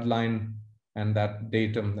 100-year flood line and that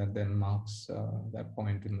datum that then marks that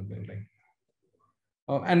point in the building.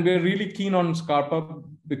 And we're really keen on Scarpa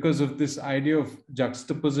because of this idea of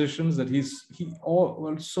juxtapositions, that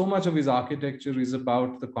so much of his architecture is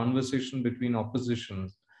about the conversation between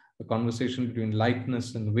oppositions, the conversation between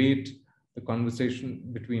lightness and weight, the conversation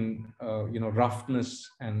between roughness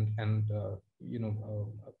and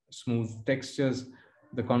smooth textures,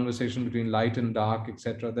 the conversation between light and dark,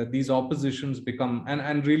 etc. That these oppositions become,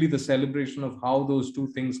 and really the celebration of how those two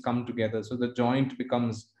things come together. So the joint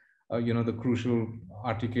becomes the crucial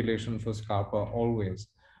articulation for Scarpa always.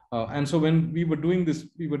 And so when we were doing this,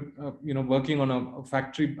 we were working on a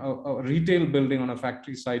factory, a retail building on a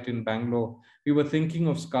factory site in Bangalore. We were thinking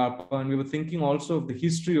of Scarpa, and we were thinking also of the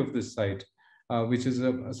history of this site, which is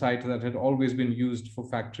a site that had always been used for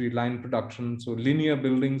factory line production. So linear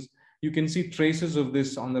buildings. You can see traces of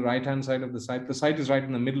this on the right-hand side of the site. The site is right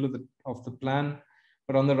in the middle of the plan,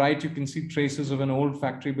 but on the right, you can see traces of an old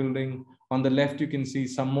factory building. On the left, you can see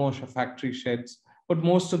some more factory sheds, but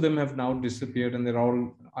most of them have now disappeared, and they're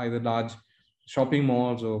all either large shopping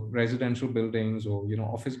malls or residential buildings or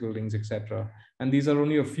office buildings, etc. And these are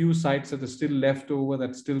only a few sites that are still left over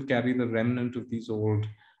that still carry the remnant of these old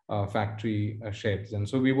factory sheds. And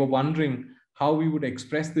so we were wondering how we would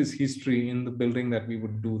express this history in the building that we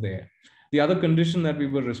would do there. The other condition that we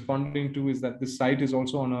were responding to is that this site is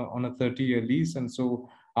also on a 30-year lease. And so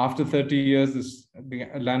after 30 years, the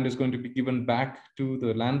land is going to be given back to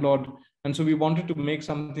the landlord. And so we wanted to make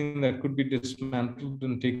something that could be dismantled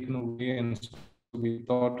and taken away. And so we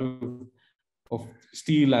thought of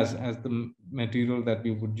steel as the material that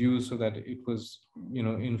we would use, so that it was,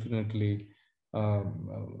 infinitely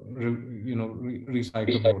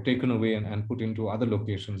recyclable or taken away and put into other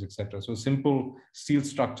locations, etc. So simple steel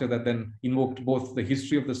structure that then invoked both the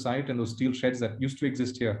history of the site and those steel sheds that used to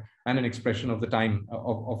exist here, and an expression of the time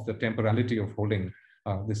of the temporality of holding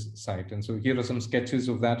this site. And so here are some sketches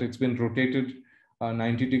of that. It's been rotated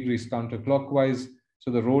 90 degrees counterclockwise.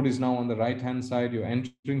 So the road is now on the right-hand side. You're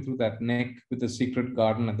entering through that neck with the secret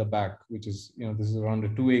garden at the back, which is, this is around a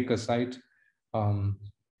 2-acre site.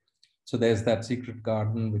 So there's that secret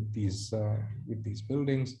garden with these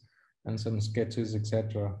buildings and some sketches,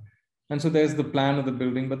 etc. And so there's the plan of the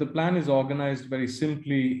building, but the plan is organized very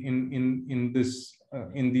simply in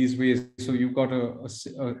these ways. So you've got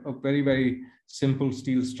a very, very simple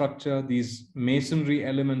steel structure, these masonry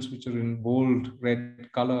elements which are in bold red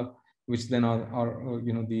color, which then are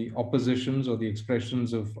the oppositions or the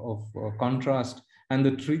expressions of contrast, and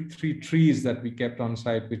the three trees that we kept on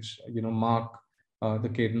site, which mark the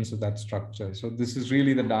cadence of that structure. So this is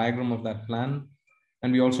really the diagram of that plan.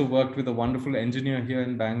 And we also worked with a wonderful engineer here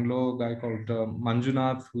in Bangalore, a guy called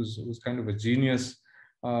Manjunath, who's kind of a genius,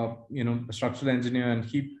 a structural engineer. And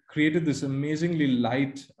he created this amazingly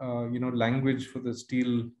light, language for the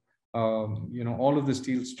steel, all of the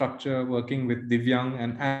steel structure, working with Divyang.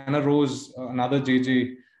 And Anna Rose, another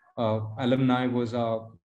JJ alumni, was our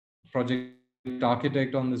project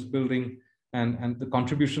architect on this building. And the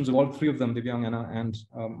contributions of all three of them, Divyang, Anna, and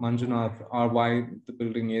Manjunath, are why the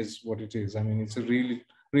building is what it is. I mean, it's a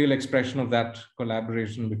real expression of that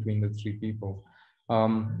collaboration between the three people.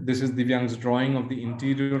 This is Divyang's drawing of the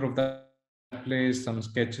interior of that place, some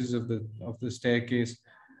sketches of the staircase.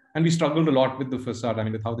 And we struggled a lot with the facade. I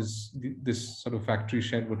mean, with how this sort of factory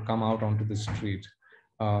shed would come out onto the street.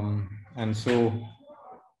 And so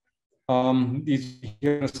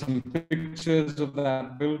here are some pictures of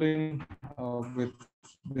that building with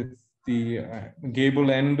the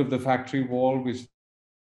gable end of the factory wall, which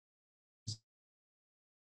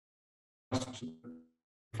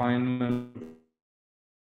refinement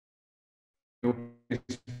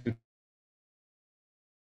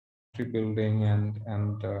building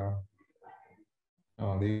and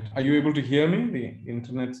are you able to hear me? The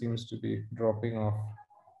internet seems to be dropping off.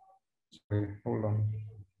 Sorry, hold on.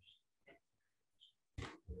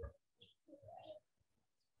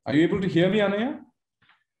 Are you able to hear me, Anaya?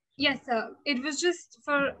 Yes, sir. It was just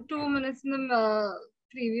for 2 minutes in the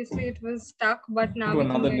previously it was stuck, but now to we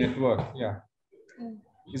another can hear network. Yeah.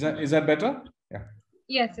 Is that better? Yeah.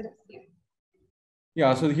 Yes, it is. Yeah.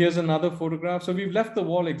 Yeah, so here's another photograph. So we've left the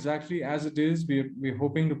wall exactly as it is. We're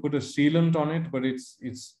hoping to put a sealant on it, but it's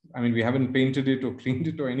I mean, we haven't painted it or cleaned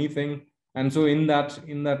it or anything. And so in that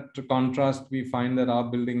contrast, we find that our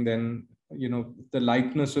building then, you know, the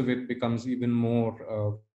lightness of it becomes even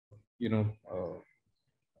more,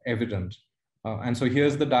 evident. And so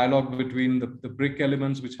here's the dialogue between the brick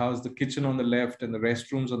elements, which house the kitchen on the left and the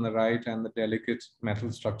restrooms on the right, and the delicate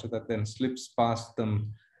metal structure that then slips past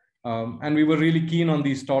them. And we were really keen on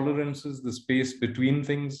these tolerances, the space between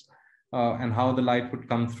things, and how the light would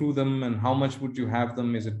come through them, and how much would you have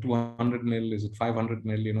them? Is it 200 mil? Is it 500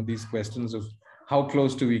 mil? You know, these questions of how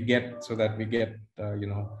close do we get so that we get,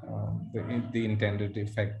 the intended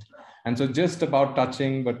effect. And so just about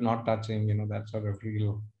touching, but not touching, you know, that sort of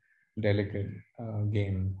real delicate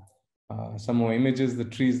game. Some more images, the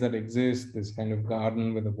trees that exist, this kind of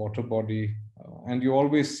garden with a water body, and you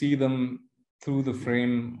always see them through the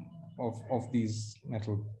frame of these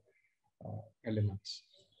metal elements.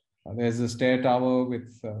 There's a stair tower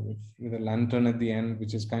with a lantern at the end,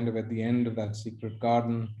 which is kind of at the end of that secret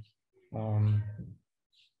garden.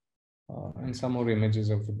 And some more images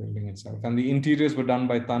of the building itself. And the interiors were done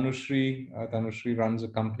by Tanushri. Tanushri runs a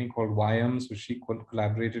company called YM, so she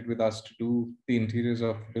collaborated with us to do the interiors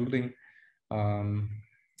of the building.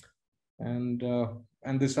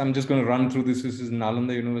 And this, I'm just going to run through this. This is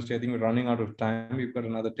Nalanda University. I think we're running out of time. We've got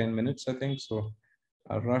another 10 minutes, I think. So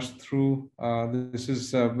I'll rush through. This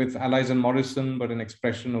is with Allies and Morrison, but an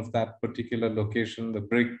expression of that particular location, the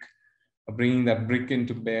brick, bringing that brick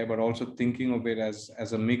into bear, but also thinking of it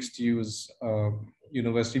as a mixed use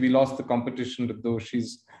university. We lost the competition to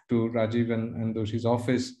Rajiv and Doshi's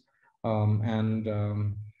office, and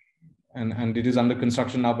it is under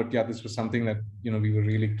construction now. But yeah, this was something that, you know, we were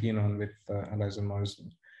really keen on with Allies and Morrison.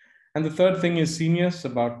 And the third thing is seniors,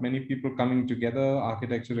 about many people coming together.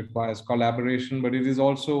 Architecture requires collaboration, but it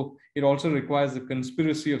also requires the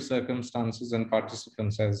conspiracy of circumstances and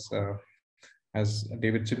participants, as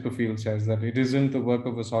David Chipperfield says, that it isn't the work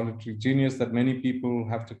of a solitary genius, that many people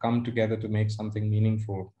have to come together to make something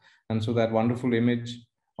meaningful. And so that wonderful image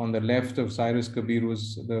on the left of Cyrus Kabir,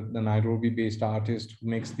 who's the Nairobi-based artist who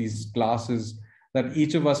makes these glasses that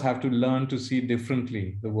each of us have to learn to see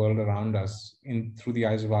differently the world around us through the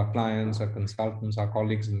eyes of our clients, our consultants, our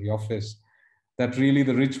colleagues in the office, that really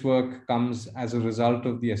the rich work comes as a result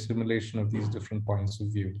of the assimilation of these different points of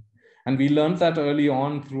view. And we learned that early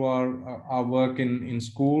on through our work in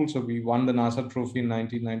school. So we won the NASA trophy in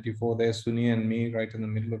 1994. There's Suni and me right in the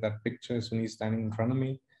middle of that picture. Suni standing in front of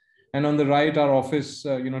me. And on the right, our office,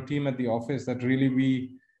 team at the office, that really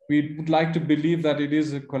we would like to believe that it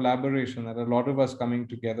is a collaboration, that a lot of us coming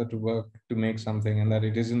together to work to make something, and that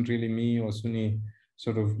it isn't really me or Suni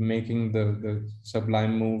sort of making the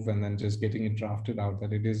sublime move and then just getting it drafted out,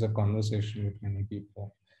 that it is a conversation with many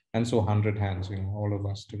people. And so 100 hands, all of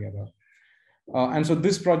us together. And so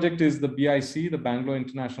this project is the BIC, the Bangalore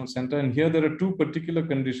International Center. And here there are two particular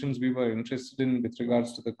conditions we were interested in with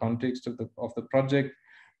regards to the context of the project.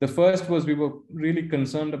 The first was we were really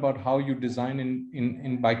concerned about how you design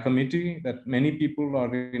in by committee, that many people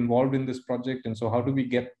are involved in this project. And so how do we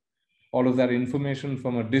get all of that information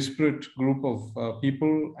from a disparate group of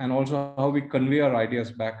people, and also how we convey our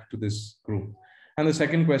ideas back to this group. And the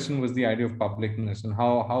second question was the idea of publicness and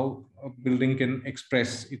how a building can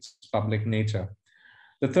express its public nature.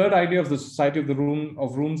 The third idea of the Society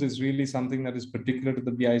of Rooms is really something that is particular to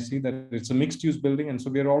the BIC, that it's a mixed-use building. And so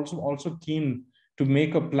we are also keen to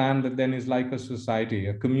make a plan that then is like a society,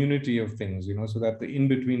 a community of things, so that the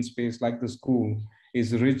in-between space, like the school,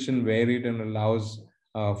 is rich and varied and allows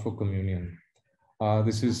for communion.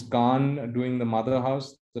 This is Khan doing the Mother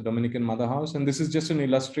House, the Dominican Mother House. And this is just an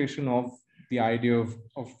illustration of the idea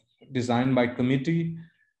of design by committee,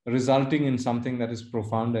 resulting in something that is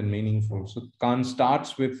profound and meaningful. So Khan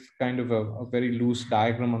starts with kind of a very loose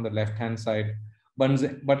diagram on the left-hand side,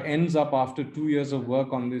 but ends up after 2 years of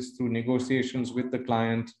work on this through negotiations with the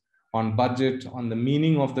client on budget, on the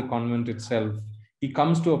meaning of the convent itself. He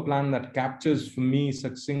comes to a plan that captures for me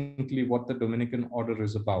succinctly what the Dominican order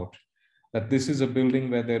is about. That this is a building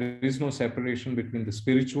where there is no separation between the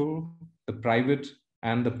spiritual, the private,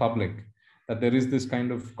 and the public. That there is this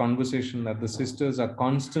kind of conversation that the sisters are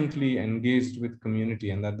constantly engaged with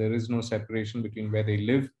community, and that there is no separation between where they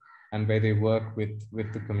live and where they work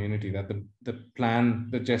with the community, that the plan,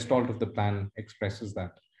 the gestalt of the plan expresses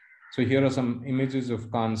that. So here are some images of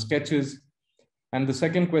Khan's sketches. And the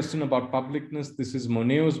second question about publicness, this is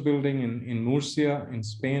Moneo's building in Murcia in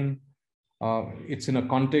Spain. It's in a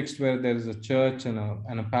context where there is a church and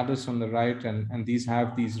a palace on the right, and these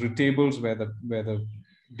have these retables where the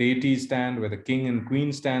deities stand, where the king and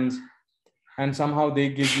queen stands, and somehow they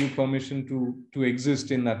give you permission to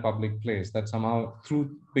exist in that public place. That somehow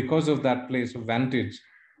because of that place of vantage,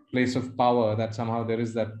 place of power, that somehow there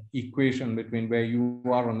is that equation between where you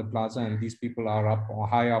are on the plaza and these people are up or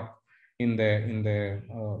high up in their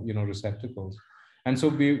receptacles. And so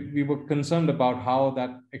we were concerned about how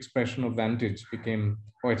that expression of vantage became,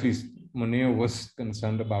 or at least Moneo was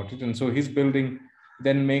concerned about it. And so his building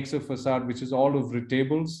then makes a facade which is all of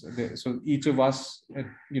retables. So each of us,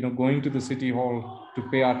 going to the city hall to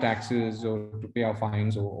pay our taxes or to pay our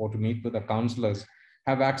fines or to meet with the councillors,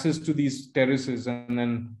 have access to these terraces, and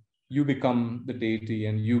then you become the deity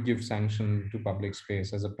and you give sanction to public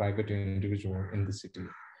space as a private individual in the city.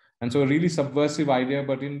 And so a really subversive idea,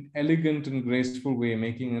 but in elegant and graceful way,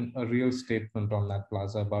 making a real statement on that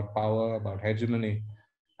plaza about power, about hegemony,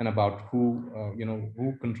 and about who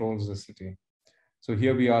controls the city. So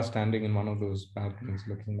here we are standing in one of those balconies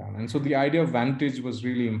looking down. And so the idea of vantage was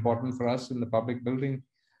really important for us in the public building,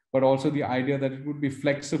 but also the idea that it would be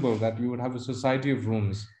flexible, that you would have a society of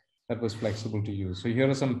rooms that was flexible to use. So here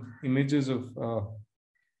are some images of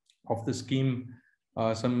the scheme,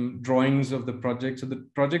 some drawings of the project. So the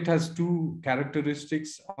project has two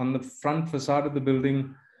characteristics. On the front facade of the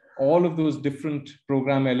building, all of those different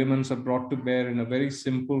program elements are brought to bear in a very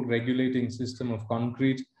simple regulating system of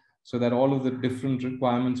concrete, so that all of the different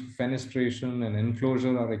requirements of fenestration and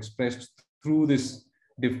enclosure are expressed through this,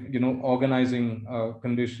 organizing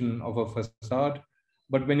condition of a facade.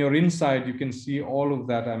 But when you're inside, you can see all of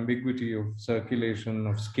that ambiguity of circulation,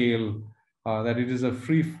 of scale, that it is a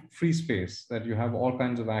free space, that you have all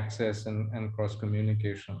kinds of access and cross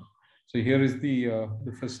communication. So here is the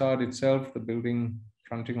facade itself, the building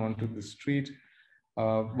fronting onto the street.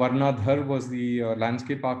 Varnadhar was the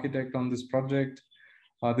landscape architect on this project.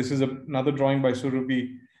 This is another drawing by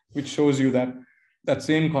Surabhi, which shows you that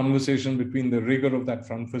same conversation between the rigor of that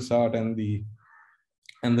front facade and the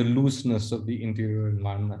looseness of the interior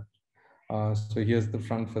environment. So here's the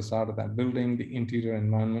front facade of that building, the interior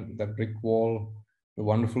environment, that brick wall, the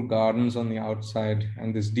wonderful gardens on the outside,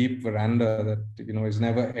 and this deep veranda that is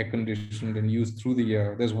never air conditioned and used through the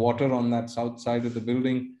year. There's water on that south side of the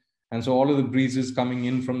building. And so all of the breezes coming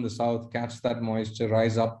in from the south catch that moisture,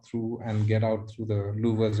 rise up through and get out through the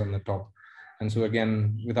louvers on the top. And so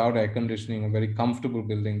again, without air conditioning, a very comfortable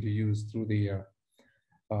building to use through the year.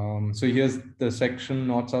 So here's the section,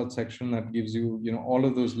 north-south section, that gives you, all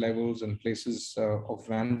of those levels and places of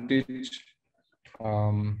vantage.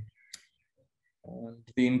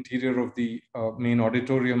 The interior of the main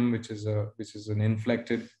auditorium, which is an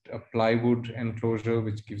inflected plywood enclosure,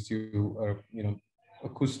 which gives you,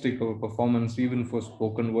 acoustical performance even for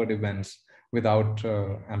spoken word events without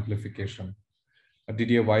amplification.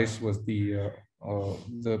 Didier Weiss was the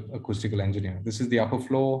acoustical engineer. This is the upper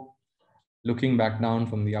floor, looking back down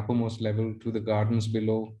from the uppermost level to the gardens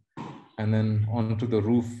below, and then onto the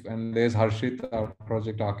roof. And there's Harshit, our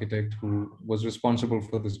project architect, who was responsible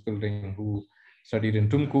for this building, who studied in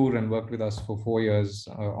Tumkur and worked with us for 4 years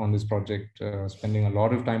on this project, spending a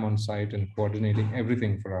lot of time on site and coordinating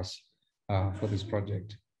everything for us for this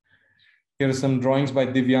project. Here are some drawings by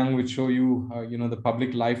Divyang, which show you, the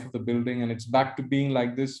public life of the building. And it's back to being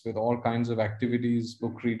like this, with all kinds of activities,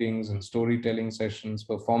 book readings and storytelling sessions,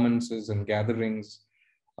 performances and gatherings,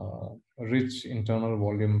 a rich internal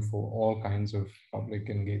volume for all kinds of public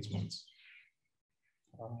engagements.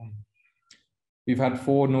 We've had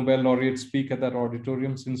 4 Nobel laureates speak at that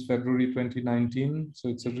auditorium since February 2019. So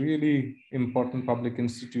it's a really important public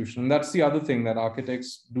institution. And that's the other thing, that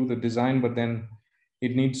architects do the design, but then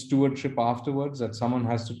it needs stewardship afterwards, that someone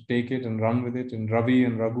has to take it and run with it. And Ravi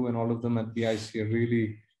and Raghu and all of them at BIC are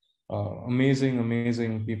really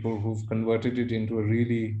amazing people who've converted it into a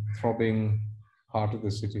really throbbing heart of the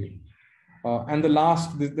city. And the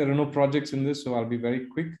last, there are no projects in this, so I'll be very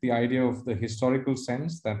quick. The idea of the historical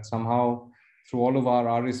sense that somehow through all of our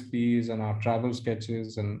RSPs and our travel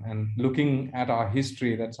sketches and looking at our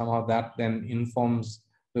history, that somehow that then informs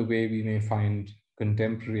the way we may find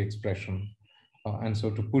contemporary expression. And so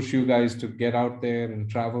to push you guys to get out there and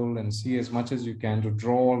travel and see as much as you can, to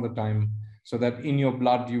draw all the time, so that in your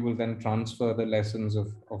blood you will then transfer the lessons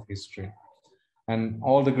of history. And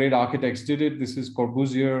all the great architects did it. This is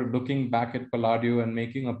Corbusier looking back at Palladio and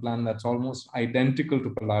making a plan that's almost identical to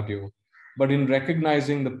Palladio. But in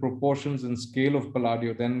recognizing the proportions and scale of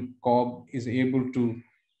Palladio, then Cobb is able to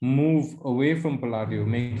move away from Palladio,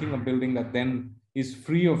 making a building that then is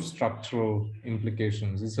free of structural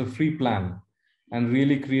implications. It's a free plan, and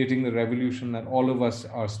really creating the revolution that all of us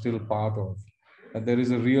are still part of. That there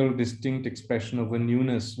is a real distinct expression of a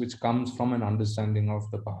newness which comes from an understanding of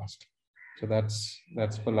the past. So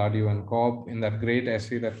that's Palladio and Cobb in that great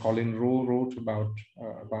essay that Colin Rowe wrote about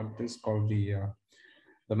this, called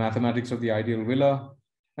the Mathematics of the Ideal Villa.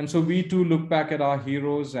 And so we too look back at our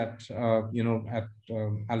heroes, at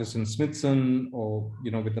Alison Smithson, or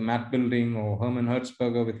with the Matt Building, or Hermann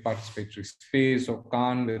Hertzberger with participatory space, or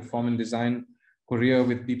Kahn with form and design, Correa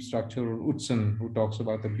with deep structure, or Utzon, who talks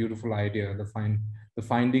about the beautiful idea, the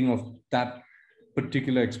finding of that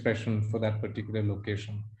particular expression for that particular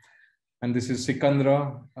location. And this is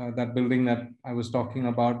Sikandra, that building that I was talking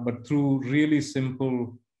about, but through really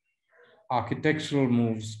simple architectural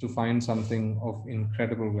moves to find something of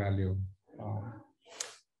incredible value.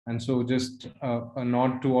 And so just a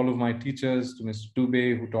nod to all of my teachers, to Mr.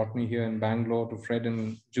 Dubey, who taught me here in Bangalore, to Fred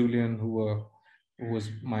and Julian, who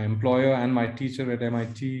was my employer and my teacher at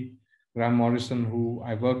MIT, Graham Morrison, who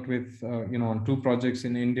I worked with on 2 projects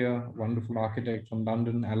in India, wonderful architect from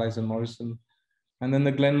London, Allies and Morrison. And then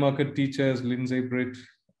the Glenn Murcutt teachers, Lindsay Britt,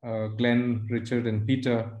 Glenn, Richard, and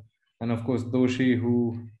Peter. And of course, Doshi,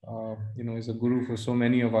 who is a guru for so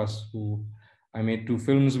many of us, who I made 2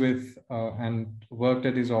 films with and worked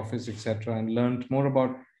at his office, etc., and learned more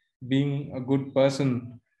about being a good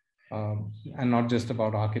person and not just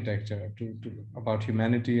about architecture, about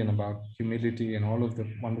humanity and about humility and all of the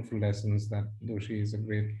wonderful lessons that Doshi is a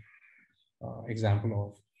great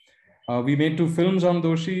example of. We made 2 films on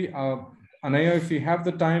Doshi. Anaya, if you have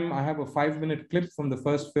the time, I have a 5-minute clip from the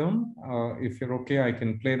first film. If you're okay, I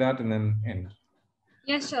can play that and then end.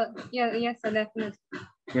 Yes, sure. Yeah, yes, sir, definitely.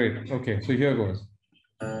 Great. Okay, so here goes.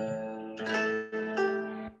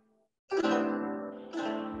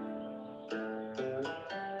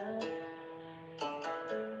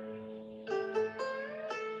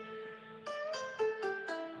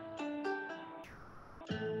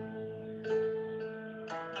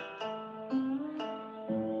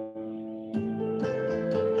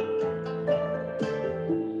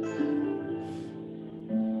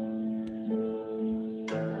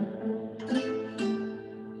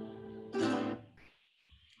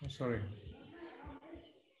 Sorry.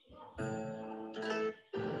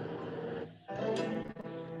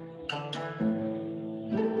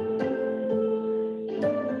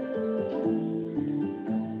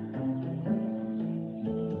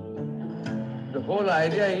 The whole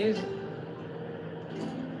idea is,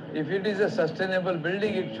 if it is a sustainable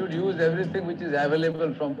building, it should use everything which is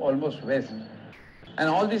available from almost west. And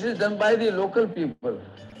all this is done by the local people.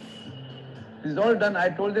 This is all done. I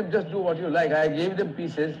told them, just do what you like. I gave them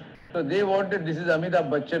pieces. So they wanted, this is Amitabh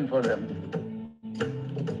Bachchan for them.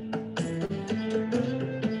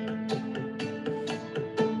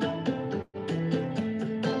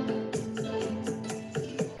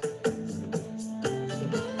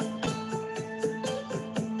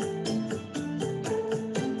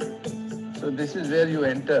 So this is where you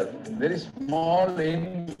enter. Very small,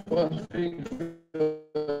 inconspicuous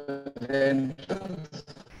entrance.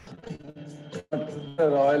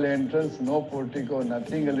 Royal entrance, no portico,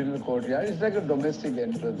 nothing, a little courtyard. It's like a domestic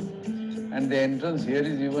entrance. And the entrance here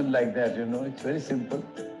is even like that, it's very simple.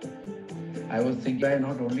 I was thinking, I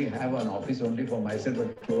not only have an office only for myself,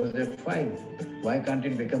 but close at 5. Why can't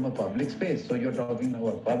it become a public space? So you're talking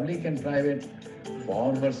about public and private,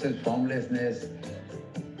 form versus formlessness,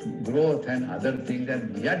 growth and other things,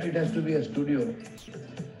 and yet it has to be a studio.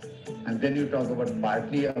 And then you talk about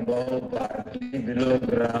partly above, partly below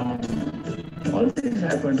ground. All this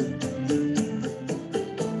happened.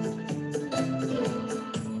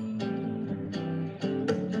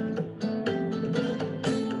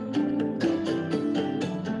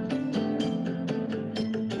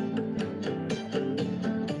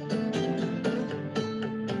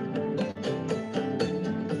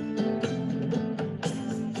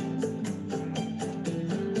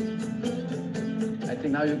 I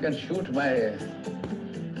think now you can shoot my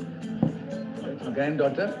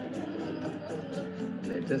granddaughter?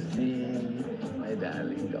 Let us see, my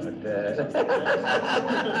darling daughter.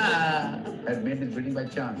 Had made this building by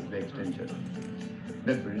chance, the extension.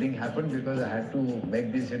 That building happened because I had to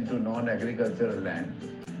make this into non-agricultural land.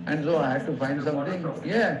 And so I had to find something.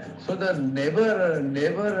 Yeah. So the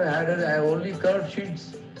neighbor had I only curved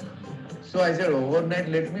sheets. So I said, overnight,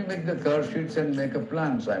 let me make the curved sheets and make a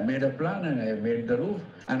plan. So I made a plan and I made the roof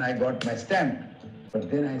and I got my stamp. But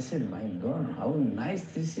then I said, my God, how nice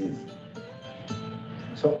this is.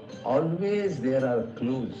 So always there are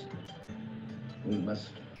clues. We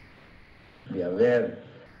must be aware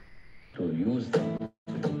to use them.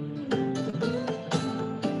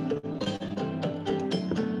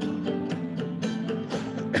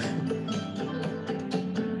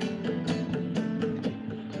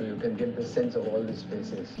 So you can get the sense of all these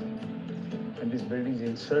spaces. And these buildings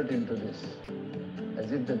insert into this,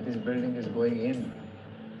 as if that this building is going in.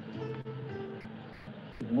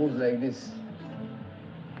 It moves like this.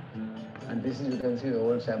 And this is, you can see the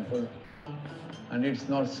old sample. And it's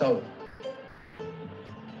north-south.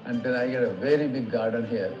 And then I get a very big garden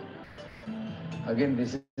here. Again,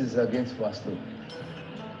 this is against Vastu.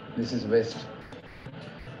 This is west.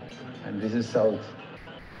 And this is south.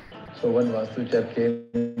 So one Vastu chap came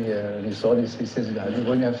here and he saw this. He says, are you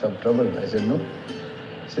going to have some trouble? I said, no.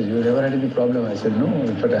 He said, you never had any problem? I said, no.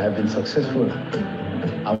 In fact, I have been successful.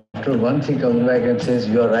 After month, he comes back and says,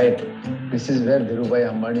 you are right. This is where Dhirubhai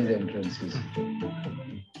Ambani's entrance is.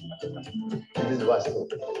 This is Vastu.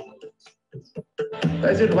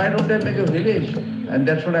 I said, why don't I make a village? And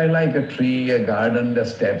that's what I like, a tree, a garden, the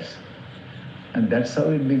steps. And that's how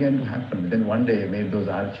it began to happen. Then one day I made those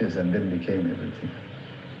arches and then became everything.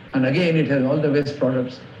 And again, it has all the West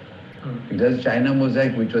products. It has China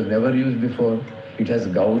mosaic, which was never used before. It has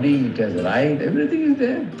Gaudi, it has Wright, everything is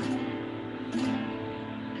there.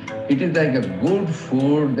 It is like a good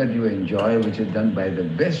food that you enjoy, which is done by the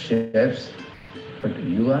best chefs. But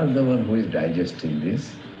you are the one who is digesting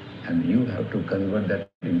this. And you have to convert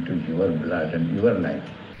that into your blood and your life.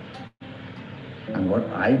 And what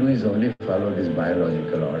I do is only follow this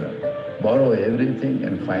biological order. Borrow everything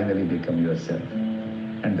and finally become yourself.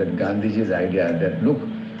 And that Gandhiji's idea that, look,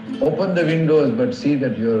 open the windows but see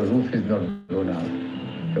that your roof is not blown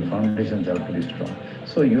out. The foundations have to be strong.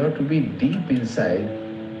 So you have to be deep inside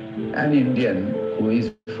an Indian who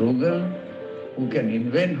is frugal, who can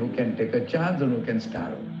invent, who can take a chance and who can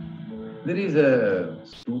starve. There is a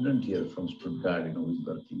student here from Stuttgart, who is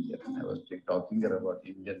working here, and I was talking here about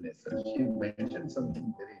Indianness, and she mentioned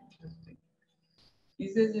something very interesting. He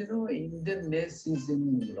says, Indianness is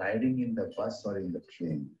in riding in the bus or in the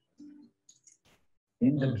train.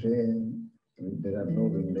 In the train, there are no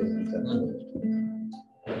windows which are closed.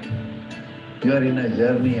 You are in a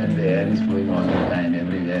journey and the air is flowing all the time,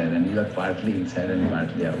 everywhere, and you are partly inside and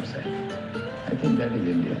partly outside. I think that is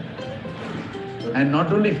India. And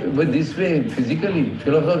not only but this way, physically,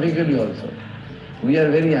 philosophically also. We are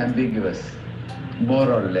very ambiguous,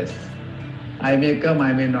 more or less. I may come,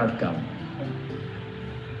 I may not come.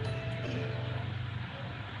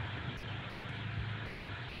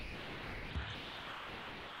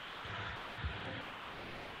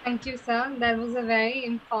 Thank you, sir. That was a very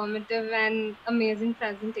informative and amazing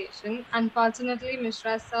presentation. Unfortunately,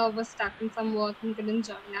 Mishra sir was stuck in some work and couldn't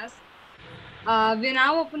join us. We're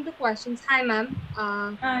now open to questions. Hi, ma'am.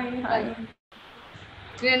 Hi.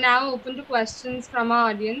 We are now open to questions from our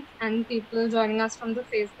audience, and people joining us from the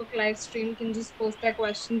Facebook live stream can just post their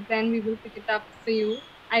questions, then we will pick it up for you.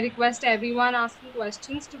 I request everyone asking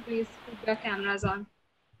questions to please keep your cameras on.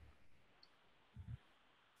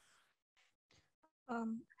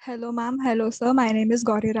 Hello, ma'am. Hello, sir. My name is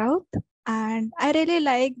Gauri Raut, and I really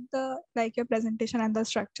like your presentation and the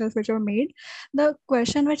structures which were made. The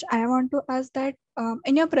question which I want to ask that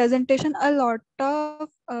in your presentation, a lot of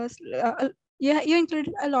you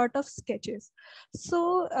included a lot of sketches.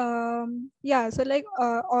 So so like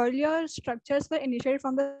all your structures were initiated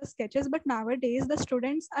from the sketches, but nowadays the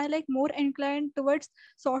students are like more inclined towards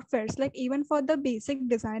softwares. Like even for the basic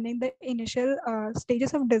designing, the initial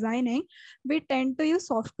stages of designing, we tend to use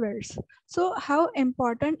softwares. So how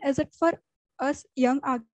important is it for us young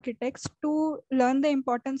architects to learn the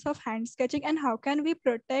importance of hand sketching, and how can we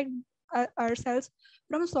protect ourselves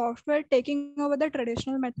from software taking over the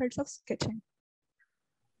traditional methods of sketching?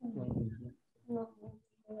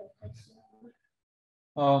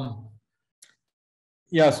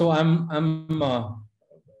 Yeah, so I'm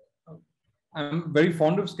very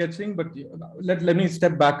fond of sketching, but let me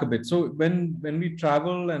step back a bit. So when we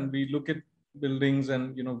travel and we look at buildings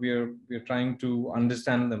and we're trying to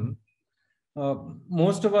understand them,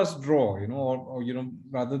 most of us draw, or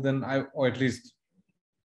rather than or at least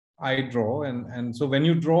I draw. And so when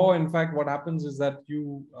you draw, in fact, what happens is that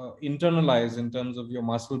you internalize in terms of your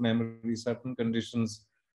muscle memory certain conditions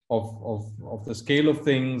of the scale of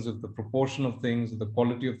things, of the proportion of things, of the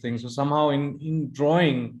quality of things. So somehow in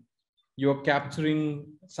drawing, you're capturing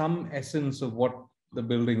some essence of what the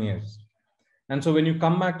building is. And so when you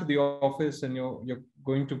come back to the office and you're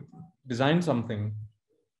going to design something,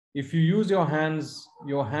 if you use your hands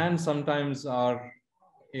sometimes are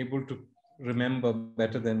able to remember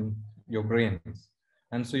better than your brains.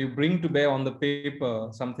 And so you bring to bear on the paper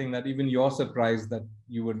something that even you're surprised that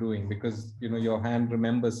you were doing, because your hand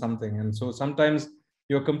remembers something. And so sometimes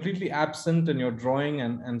you're completely absent in your drawing,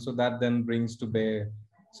 and so that then brings to bear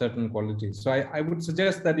certain qualities. So I would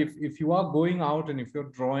suggest that if you are going out and if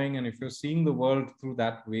you're drawing and if you're seeing the world through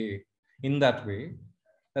that way, in that way,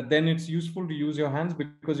 that then it's useful to use your hands,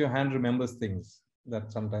 because your hand remembers things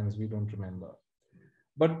that sometimes we don't remember.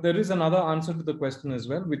 But there is another answer to the question as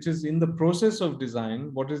well, which is, in the process of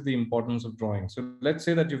design, what is the importance of drawing? So let's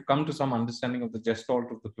say that you've come to some understanding of the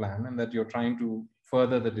gestalt of the plan and that you're trying to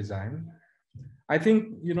further the design. I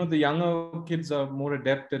think, the younger kids are more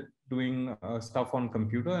adept at doing stuff on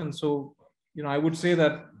computer. And so, I would say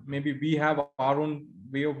that maybe we have our own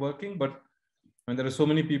way of working, but and there are so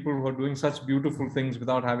many people who are doing such beautiful things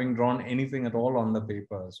without having drawn anything at all on the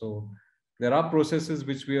paper. So there are processes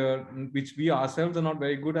which we ourselves are not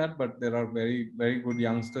very good at, but there are very, very good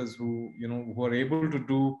youngsters who are able to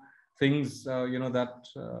do things, that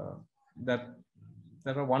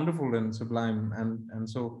are wonderful and sublime. And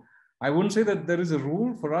so I wouldn't say that there is a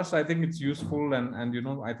rule for us. I think it's useful. And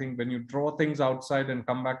I think when you draw things outside and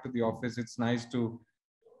come back to the office, it's nice to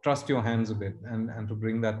trust your hands a bit and to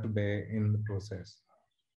bring that to bear in the process.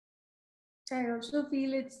 I also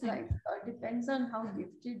feel it's like depends on how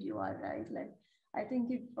gifted you are, right? Like, I think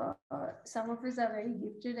if some of us are very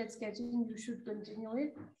gifted at sketching, you should continue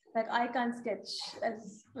it. Like, I can't sketch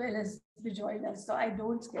as well as Bijoy does, so I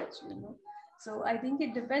don't sketch. So I think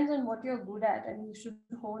it depends on what you're good at, and you should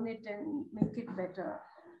hone it and make it better.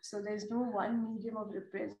 So there's no one medium of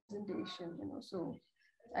representation. So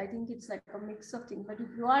I think it's like a mix of things. But if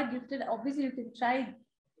you are gifted, obviously you can try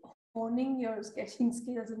honing your sketching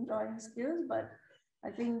skills and drawing skills. But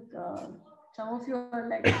I think some of you are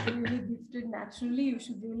like really gifted naturally. You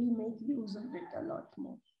should really make use of it a lot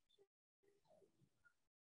more.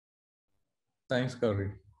 Thanks,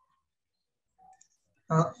 Gauri.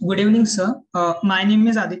 Good evening, sir. My name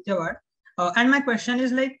is Aditya Wad. And my question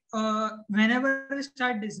is whenever we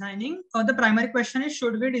start designing, the primary question is,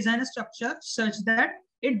 should we design a structure such that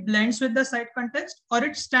it blends with the site context or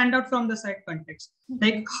it stand out from the site context,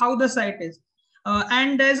 like how the site is.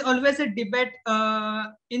 And there's always a debate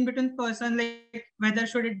in between person, like whether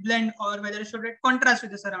should it blend or whether should it contrast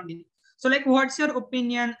with the surrounding. So what's your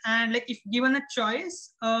opinion? And if given a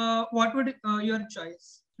choice, what would your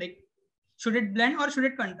choice? Should it blend or should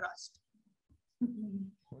it contrast?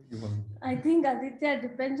 I think, Aditya, it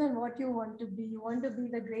depends on what you want to be. You want to be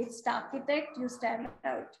the great architect, you stand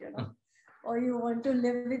out, or you want to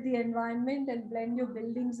live with the environment and blend your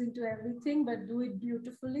buildings into everything, but do it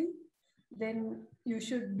beautifully, then you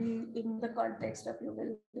should be in the context of your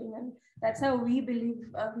building. And that's how we believe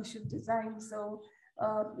we should design. So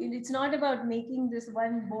it's not about making this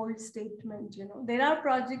one bold statement. There are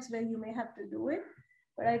projects where you may have to do it,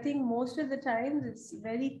 but I think most of the times it's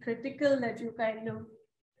very critical that you kind of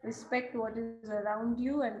respect what is around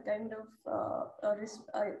you and kind of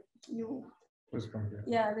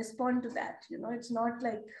respond to that. It's not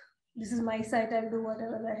like, this is my site, I'll do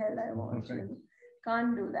whatever the hell I want. Okay.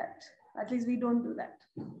 Can't do that. At least we don't do that.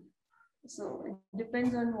 So it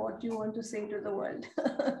depends on what you want to say to the world.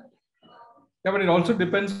 Yeah, but it also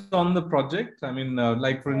depends on the project. I mean,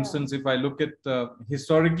 for instance, if I look at,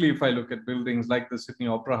 historically, if I look at buildings like the Sydney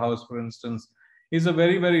Opera House, for instance, is a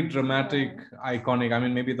very, very dramatic, iconic, I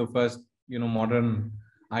mean, maybe the first, modern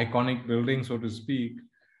iconic building, so to speak.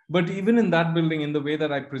 But even in that building, in the way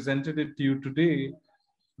that I presented it to you today,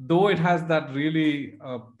 though it has that really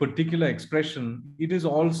particular expression, it is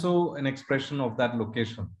also an expression of that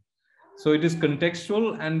location. So it is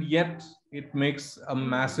contextual, and yet it makes a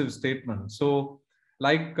massive statement. So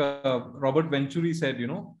like Robert Venturi said,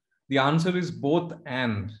 the answer is both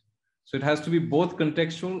and. So it has to be both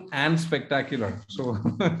contextual and spectacular. So,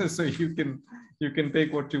 so you can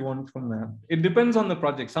take what you want from that. It depends on the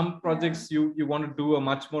project. Some projects you want to do a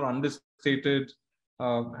much more understated,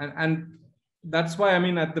 and that's why, I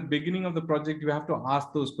mean, at the beginning of the project, you have to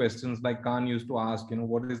ask those questions like Khan used to ask,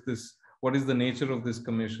 what is this? What is the nature of this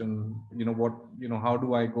commission? How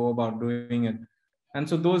do I go about doing it? And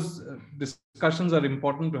so those discussions are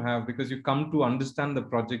important to have, because you come to understand the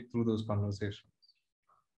project through those conversations.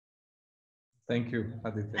 Thank you,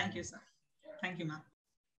 Aditya. Thank you, sir. Thank you,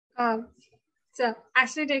 ma'am. So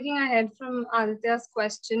actually taking ahead from Aditya's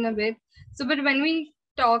question a bit. So, but when we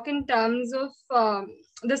talk in terms of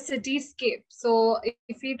the cityscape, so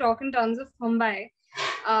if we talk in terms of Mumbai,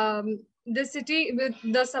 the city with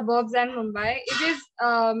the suburbs and Mumbai, it is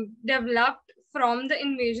developed from the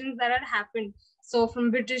invasions that had happened. So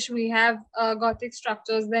from British, we have Gothic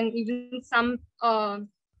structures, then even some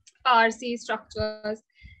Parsi structures.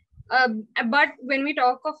 But when we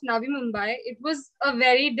talk of Navi Mumbai, it was a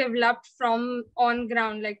very developed from on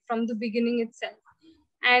ground, like from the beginning itself.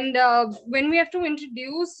 And when we have to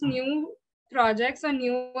introduce new projects or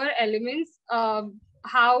newer elements,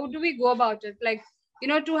 how do we go about it? Like,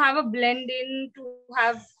 to have a blend in, to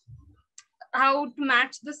have how to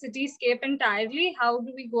match the cityscape entirely. How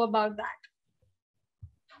do we go about that?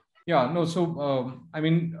 Yeah, no, so I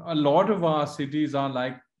mean, a lot of our cities are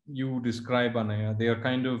like you describe, Anaya. They are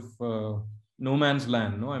kind of no man's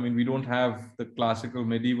land, no? I mean, we don't have the classical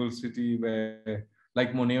medieval city where,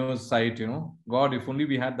 like Moneo's site, God, if only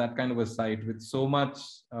we had that kind of a site with so much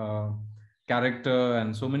character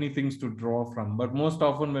and so many things to draw from. But most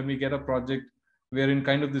often when we get a project, we're in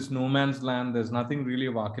kind of this no man's land. There's nothing really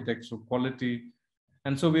of architectural quality.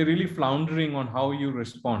 And so we're really floundering on how you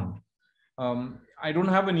respond. I don't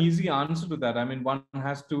have an easy answer to that. I mean, one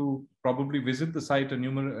has to probably visit the site a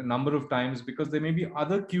number of times, because there may be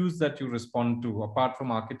other cues that you respond to apart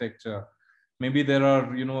from architecture. Maybe there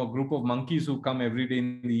are, a group of monkeys who come every day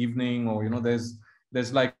in the evening, or,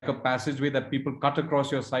 there's like a passageway that people cut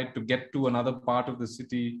across your site to get to another part of the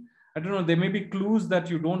city. I don't know, there may be clues that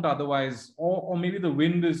you don't otherwise, or maybe the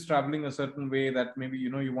wind is traveling a certain way that maybe,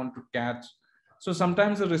 you want to catch. So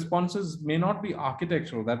sometimes the responses may not be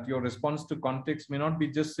architectural, that your response to context may not be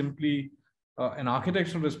just simply an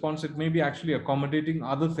architectural response. It may be actually accommodating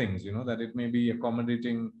other things, that it may be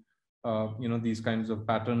accommodating, these kinds of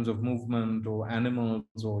patterns of movement or animals,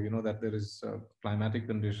 or, that there is climatic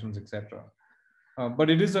conditions, etc. But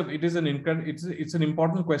it's an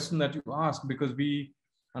important question that you ask, because we,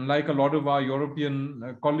 unlike a lot of our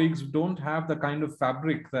European colleagues, don't have the kind of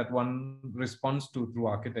fabric that one responds to through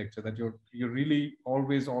architecture, that you're really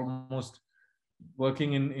always almost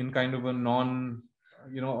working in kind of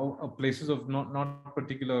a places of not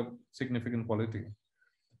particular significant quality.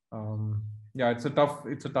 Yeah, it's a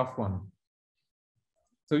tough one.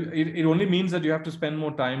 So it only means that you have to spend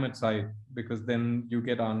more time at site, because then you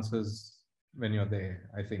get answers when you're there,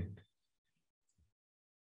 I think.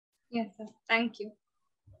 Yes, sir. Thank you.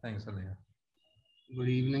 Thanks, Alaya. Good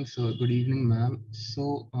evening, sir. Good evening, ma'am.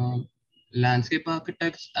 So, landscape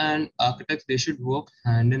architects and architects, they should work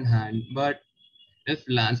hand in hand. But if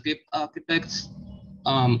landscape architects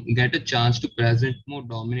get a chance to present more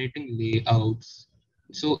dominating layouts,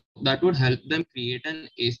 so that would help them create an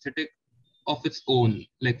aesthetic of its own,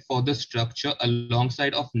 like for the structure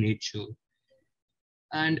alongside of nature.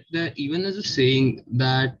 And there even is a saying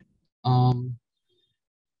that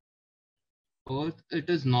Earth, it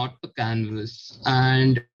is not a canvas,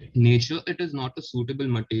 and nature, it is not a suitable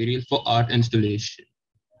material for art installation.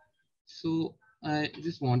 So I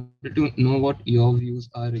just wanted to know what your views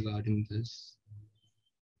are regarding this.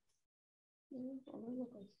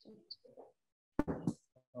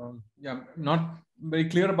 Yeah, not very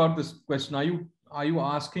clear about this question. Are you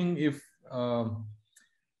asking if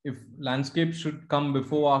landscape should come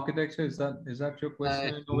before architecture? Is that your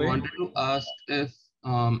question? I wanted to ask if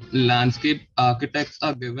landscape architects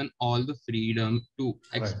are given all the freedom to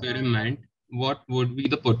experiment, what would be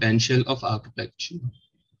the potential of architecture?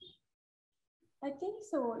 I think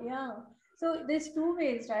so, yeah. So there's two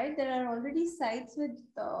ways, right? There are already sites with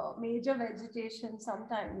major vegetation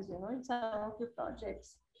sometimes, in some of your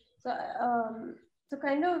projects. So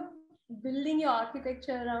kind of building your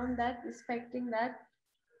architecture around that, respecting that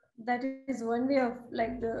is one way of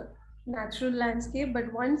like the natural landscape.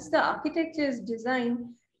 But once the architecture is designed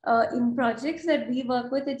in projects that we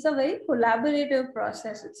work with, it's a very collaborative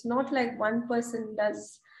process. It's not like one person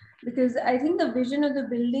does, because I think the vision of the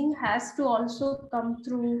building has to also come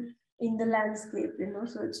through in the landscape,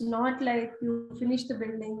 so it's not like you finish the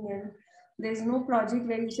building and there's no project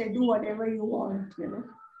where you say do whatever you want.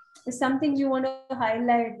 There's some things you want to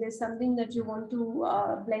highlight, there's something that you want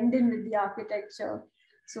to blend in with the architecture.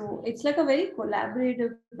 So it's like a very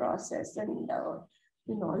collaborative process. And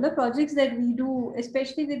all the projects that we do,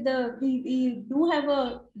 especially with we do have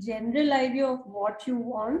a general idea of what you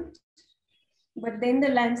want, but then the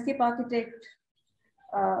landscape architect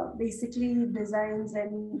basically designs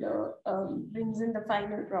and brings in the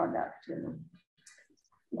final product,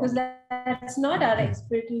 because that's not our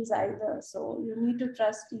expertise either. So you need to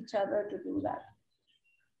trust each other to do that.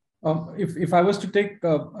 If I was to take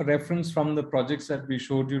a reference from the projects that we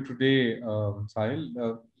showed you today,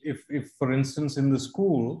 Sahil, if for instance in the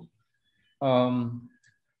school, um,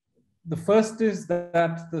 the first is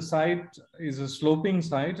that the site is a sloping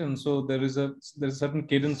site, and so there's a certain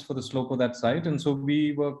cadence for the slope of that site, and so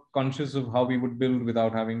we were conscious of how we would build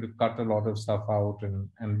without having to cut a lot of stuff out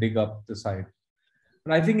and dig up the site.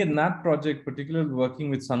 But I think in that project, particularly working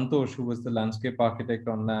with Santosh, who was the landscape architect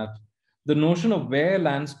on that, the notion of where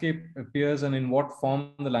landscape appears and in what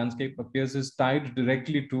form the landscape appears is tied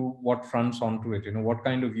directly to what fronts onto it. You know, what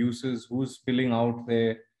kind of uses, who's spilling out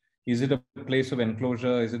there? Is it a place of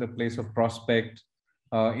enclosure? Is it a place of prospect?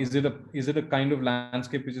 Is it a kind of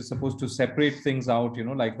landscape which is supposed to separate things out? You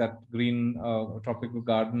know, like that green tropical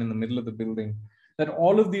garden in the middle of the building. That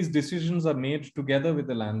all of these decisions are made together with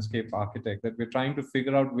the landscape architect, that we're trying to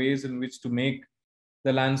figure out ways in which to make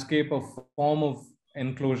the landscape a form of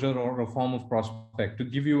enclosure or a form of prospect to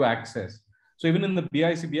give you access. So even in the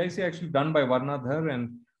BIC actually done by Varnadhar,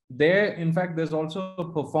 and there, in fact, there's also a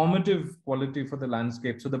performative quality for the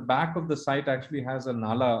landscape. So the back of the site actually has a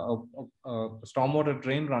nala, a stormwater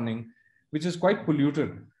drain running, which is quite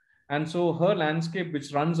polluted. And so her landscape,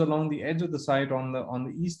 which runs along the edge of the site on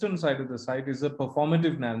the eastern side of the site, is a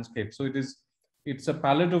performative landscape. So it's a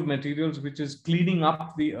palette of materials which is cleaning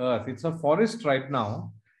up the earth. It's a forest right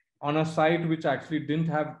now on a site which actually didn't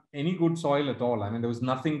have any good soil at all. I mean, there was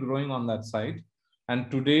nothing growing on that site. And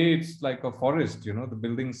today it's like a forest, you know, the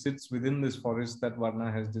building sits within this forest that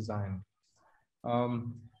Varna has designed.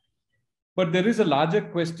 But there is a larger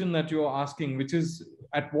question that you're asking, which is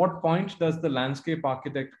at what point does the landscape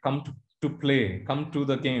architect come to play, come to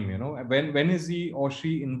the game? You know, when is he or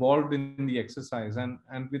she involved in the exercise? And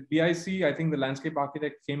with BIC, I think the landscape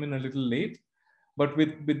architect came in a little late. But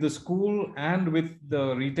with the school and with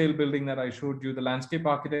the retail building that I showed you, the landscape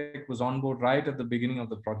architect was on board right at the beginning of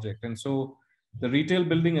the project. And so the retail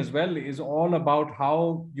building as well is all about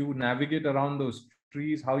how you navigate around those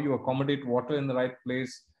trees, how you accommodate water in the right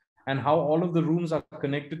place, and how all of the rooms are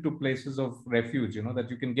connected to places of refuge, you know, that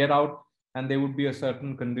you can get out and there would be a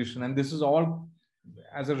certain condition. And this is all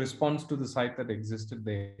as a response to the site that existed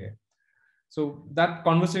there. So that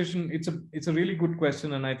conversation, it's a really good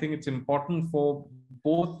question, and I think it's important for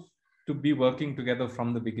both to be working together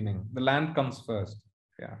from the beginning. The land comes first.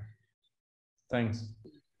 Yeah. Thanks.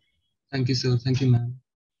 Thank you, sir. Thank you, ma'am.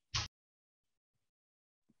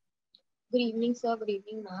 Good evening, sir. Good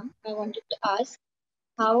evening, ma'am. I wanted to ask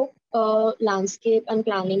how landscape and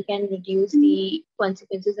planning can reduce the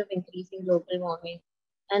consequences of increasing global warming,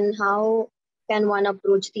 and how can one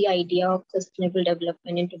approach the idea of sustainable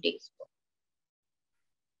development in today's world?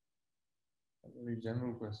 A very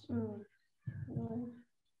general question.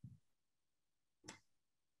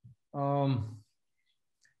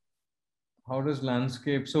 How does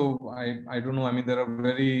landscape? So I don't know. I mean, there are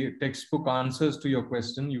very textbook answers to your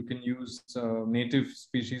question. You can use native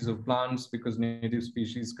species of plants because native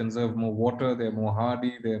species conserve more water. They're more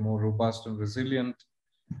hardy. They're more robust and resilient.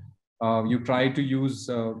 You try to use,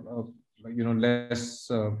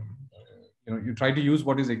 less. You try to use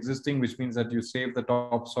what is existing, which means that you save the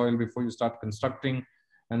topsoil before you start constructing,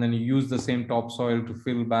 and then you use the same topsoil to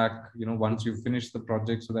fill back, once you finish the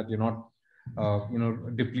project, so that you're not,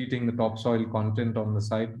 depleting the topsoil content on the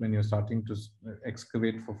site when you're starting to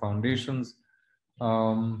excavate for foundations.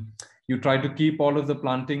 You try to keep all of the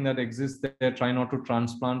planting that exists there, try not to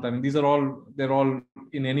transplant. I mean, they're all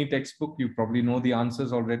in any textbook. You probably know the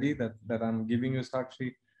answers already that I'm giving you,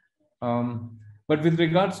 Sakshi. But with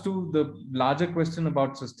regards to the larger question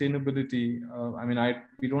about sustainability,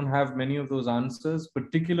 we don't have many of those answers,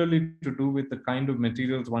 particularly to do with the kind of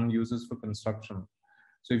materials one uses for construction.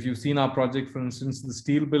 So if you've seen our project, for instance, the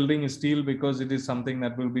steel building is steel because it is something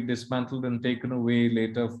that will be dismantled and taken away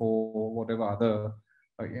later for whatever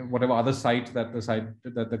other site that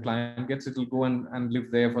the client gets, it will go and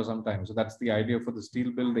live there for some time. So that's the idea for the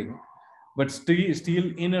steel building. But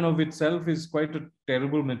steel in and of itself is quite a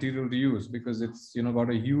terrible material to use because it's got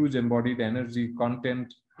a huge embodied energy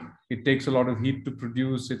content. It takes a lot of heat to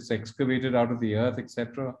produce. It's excavated out of the earth,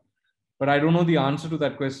 etc. But I don't know the answer to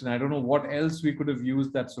that question. I don't know what else we could have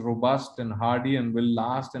used that's robust and hardy and will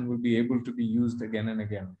last and will be able to be used again and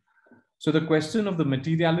again. So the question of the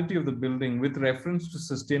materiality of the building with reference to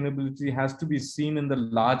sustainability has to be seen in the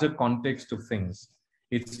larger context of things.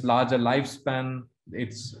 Its larger lifespan,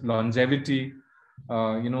 its longevity,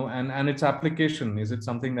 and its application. Is it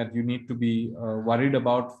something that you need to be worried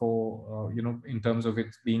about for, in terms of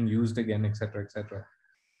it being used again, etc., etc.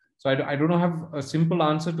 So I don't have a simple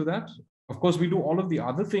answer to that. Of course, we do all of the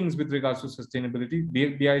other things with regards to sustainability.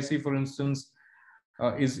 BIC, for instance,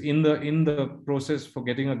 is in the process for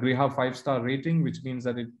getting a Griha 5-star rating, which means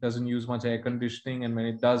that it doesn't use much air conditioning, and when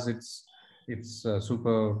it does, it's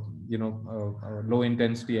super, low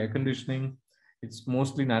intensity air conditioning. It's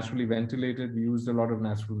mostly naturally ventilated. We used a lot of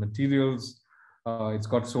natural materials. It's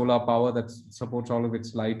got solar power that supports all of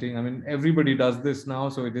its lighting. I mean, everybody does this now,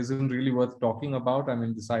 so it isn't really worth talking about. I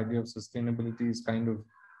mean, this idea of sustainability is kind of,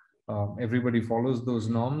 everybody follows those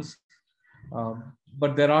norms.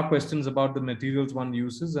 But there are questions about the materials one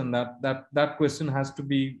uses, and that question has to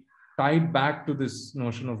be tied back to this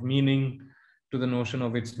notion of meaning, to the notion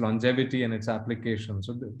of its longevity and its application.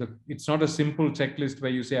 So it's not a simple checklist where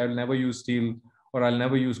you say, I'll never use steel or I'll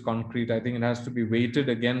never use concrete. I think it has to be weighted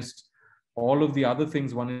against all of the other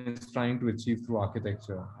things one is trying to achieve through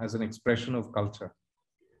architecture as an expression of culture.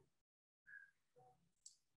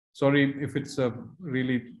 Sorry if it's a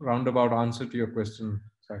really roundabout answer to your question,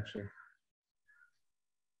 Sakshi.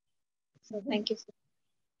 So thank you, sir.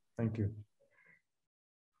 Thank you.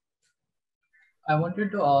 I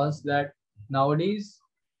wanted to ask that nowadays,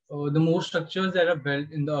 the most structures that are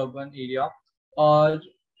built in the urban area are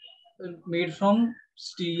made from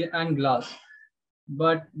steel and glass.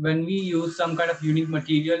 But when we use some kind of unique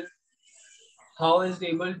material, how is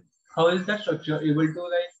that structure able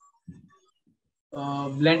to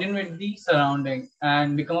blend in with the surrounding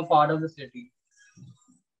and become a part of the city?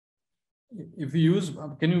 If you use,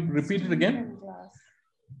 can you repeat it again?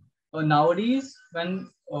 Nowadays, the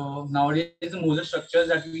most structures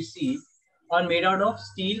that we see are made out of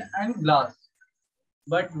steel and glass.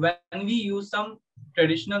 But when we use some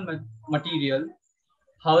traditional material,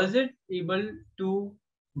 how is it able to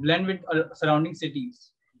blend with surrounding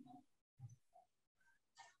cities?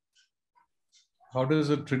 How does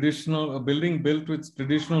a building built with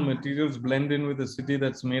traditional materials blend in with a city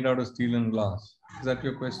that's made out of steel and glass? Is that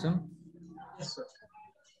your question? Yes, sir.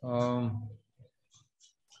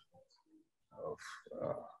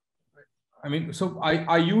 I mean, so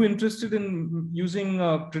are you interested in using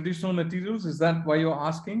traditional materials? Is that why you're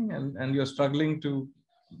asking, and you're struggling to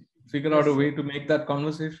figure out a way to make that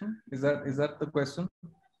conversation? Is that the question?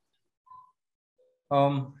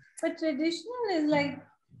 But traditional is like,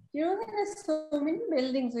 there are so many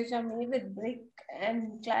buildings which are made with brick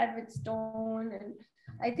and clad with stone, and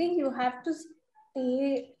I think you have to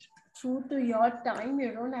stay true to your time.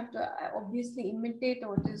 You don't have to obviously imitate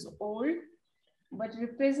what is old, but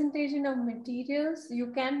representation of materials, you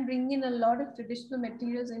can bring in a lot of traditional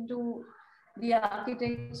materials into the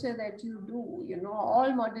architecture that you do.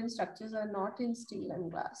 All modern structures are not in steel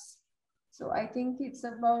and glass. So I think it's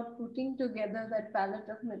about putting together that palette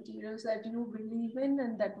of materials that you believe in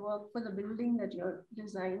and that work for the building that you're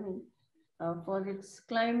designing, for its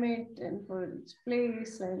climate and for its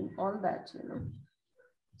place and all that.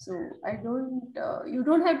 So you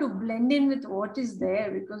don't have to blend in with what is there,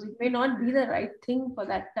 because it may not be the right thing for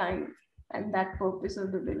that time and that purpose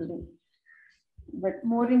of the building. But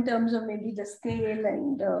more in terms of maybe the scale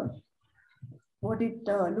and what it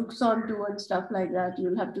looks onto and stuff like that,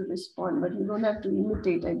 you'll have to respond, but you don't have to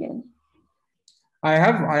imitate again. I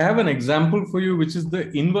have an example for you, which is the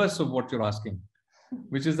inverse of what you're asking,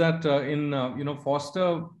 which is that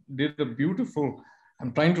Foster did a beautiful,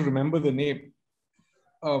 I'm trying to remember the name,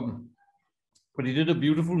 but he did a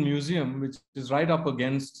beautiful museum which is right up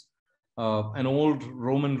against an old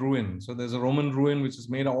Roman ruin. So there's a Roman ruin which is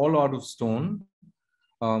made all out of stone.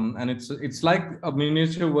 And it's like a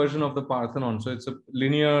miniature version of the Parthenon. So it's a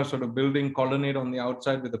linear sort of building colonnade on the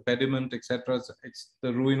outside with a pediment, etc. It's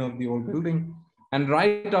the ruin of the old building. And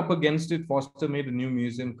right up against it, Foster made a new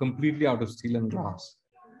museum completely out of steel and glass.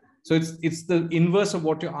 So it's the inverse of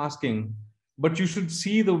what you're asking, but you should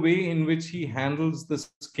see the way in which he handles the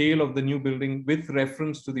scale of the new building with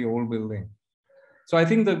reference to the old building. So I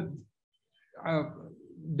think the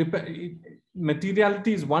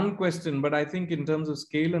materiality is one question, but I think in terms of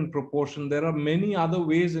scale and proportion, there are many other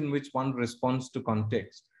ways in which one responds to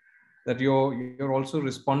context. That you're also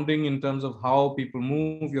responding in terms of how people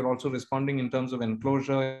move. You're also responding in terms of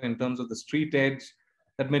enclosure, in terms of the street edge.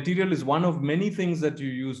 That material is one of many things that you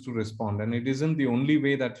use to respond, and it isn't the only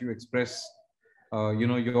way that you express,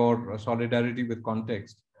 your solidarity with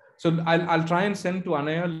context. So I'll try and send to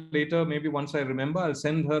Anaya later. Maybe once I remember, I'll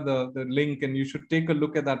send her the link, and you should take a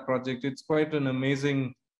look at that project. It's quite an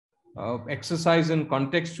amazing exercise in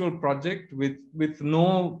contextual project with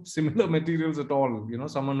no similar materials at all.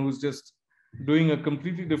 Someone who's just doing a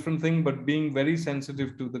completely different thing, but being very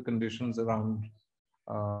sensitive to the conditions around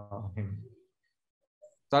him.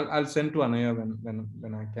 So I'll send to Anaya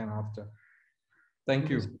when I can after. Thank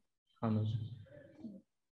you, Anuj.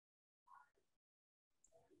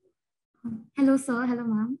 Hello, sir. Hello,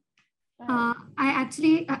 ma'am.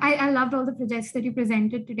 I loved all the projects that you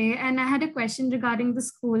presented today, and I had a question regarding the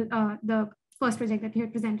school, the first project that you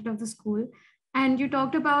had presented of the school. And you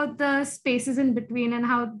talked about the spaces in between and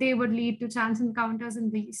how they would lead to chance encounters in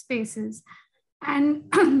these spaces. And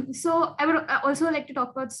so I would also like to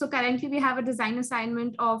talk about, so currently we have a design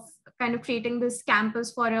assignment of kind of creating this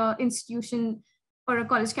campus for a institution or a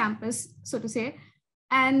college campus, so to say.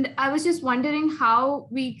 And I was just wondering how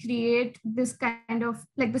we create this kind of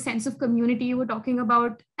like the sense of community you were talking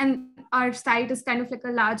about. And our site is kind of like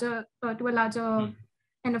a larger, to a larger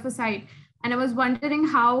kind of a site. And I was wondering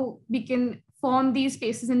how we can form these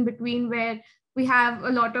spaces in between where we have a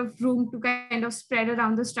lot of room to kind of spread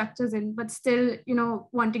around the structures in, but still, you know,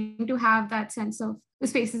 wanting to have that sense of the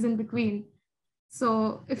spaces in between.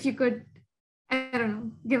 So if you could, I don't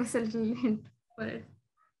know, give us a little hint for it.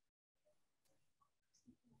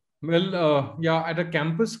 Well, yeah, at a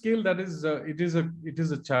campus scale, that is it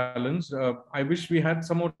is a challenge. I wish we had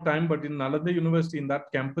some more time, but in Nalanda University, in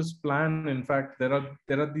that campus plan, in fact, there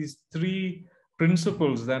are these three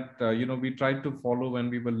principles that we tried to follow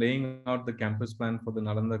when we were laying out the campus plan for the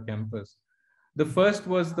Nalanda campus. The first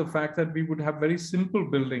was the fact that we would have very simple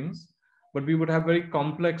buildings, but we would have very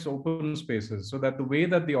complex open spaces, so that the way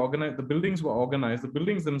that the buildings were organized, the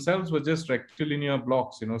buildings themselves were just rectilinear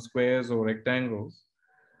blocks, squares or rectangles.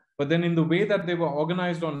 But then in the way that they were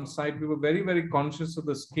organized on site, we were very, very conscious of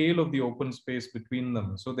the scale of the open space between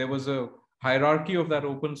them. So there was a hierarchy of that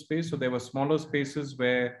open space. So there were smaller spaces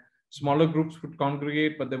where smaller groups would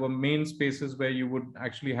congregate, but there were main spaces where you would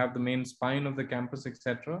actually have the main spine of the campus,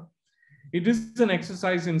 etc. It is an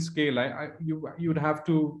exercise in scale. You'd have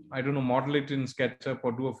to, I don't know, model it in SketchUp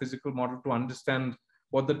or do a physical model to understand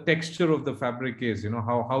what the texture of the fabric is,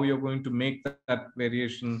 how you're going to make that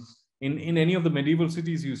variation. In any of the medieval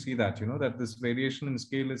cities, you see that, that this variation in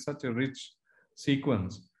scale is such a rich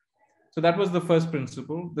sequence. So that was the first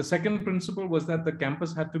principle. The second principle was that the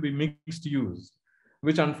campus had to be mixed use,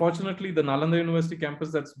 which unfortunately the Nalanda University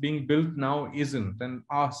campus that's being built now isn't. And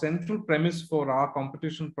our central premise for our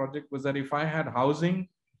competition project was that if I had housing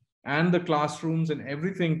and the classrooms and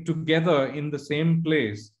everything together in the same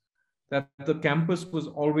place, that the campus was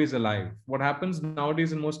always alive. What happens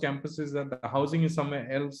nowadays in most campuses is that the housing is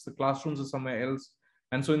somewhere else, the classrooms are somewhere else.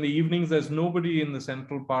 And so in the evenings, there's nobody in the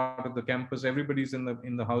central part of the campus, everybody's in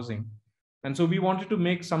the housing. And so we wanted to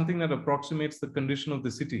make something that approximates the condition of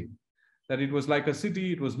the city, that it was like a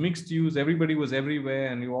city, it was mixed use, everybody was everywhere,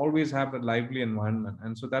 and you always have a lively environment.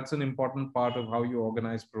 And so that's an important part of how you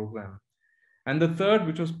organize program. And the third,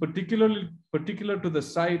 which was particular to the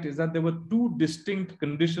site, is that there were two distinct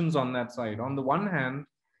conditions on that site. On the one hand,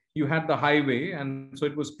 you had the highway, and so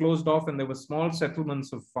it was closed off, and there were small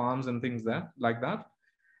settlements of farms and things like that.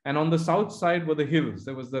 And on the south side were the hills.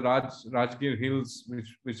 There was the Rajgir hills,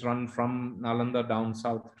 which run from Nalanda down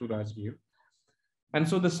south to Rajgir. And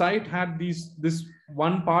so the site had this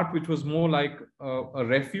one part which was more like a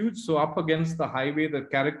refuge. So up against the highway, the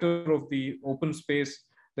character of the open space,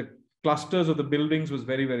 the clusters of the buildings was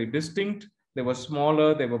very, very distinct. They were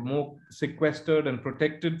smaller, they were more sequestered and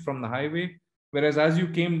protected from the highway. Whereas as you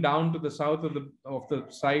came down to the south of the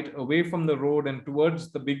site, away from the road and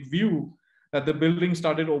towards the big view, that the building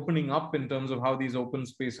started opening up in terms of how these open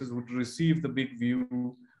spaces would receive the big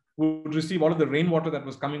view, would receive all of the rainwater that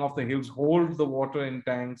was coming off the hills, hold the water in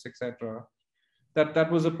tanks, etc.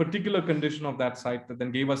 That was a particular condition of that site that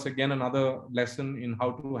then gave us again another lesson in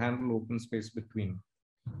how to handle open space between.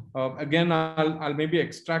 Again, I'll maybe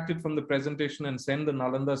extract it from the presentation and send the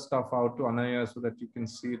Nalanda stuff out to Anaya so that you can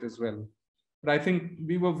see it as well. But I think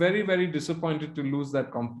we were very, very disappointed to lose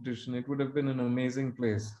that competition. It would have been an amazing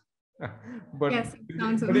place. But, yes,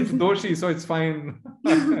 but it's Doshi, so it's fine.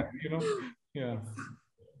 Yeah.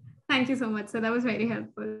 Thank you so much, sir. That was very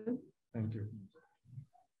helpful. Thank you.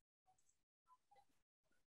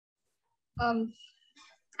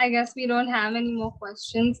 I guess we don't have any more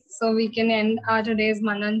questions, so we can end our today's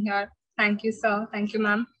Manan here. Thank you, sir. Thank you,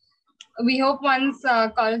 ma'am. We hope once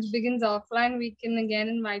college begins offline, we can again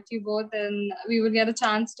invite you both, and we will get a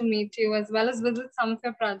chance to meet you as well as visit some of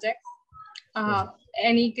your projects.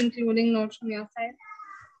 Any concluding notes from your side?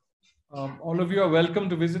 All of you are welcome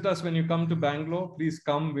to visit us when you come to Bangalore. Please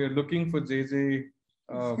come. We are looking for JJ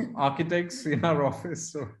architects in our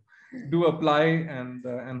office. So do apply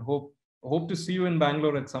and hope to see you in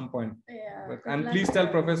Bangalore at some point. Yeah. And please tell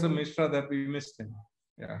Professor Mishra that we missed him.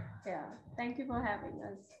 Yeah. Yeah. Thank you for having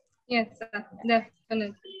us. Yes, sir.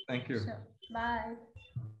 Definitely. Thank you. Sure. Bye.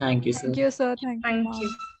 Thank you, sir. Thank you, sir. Thank you. Thank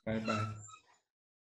you. Bye-bye.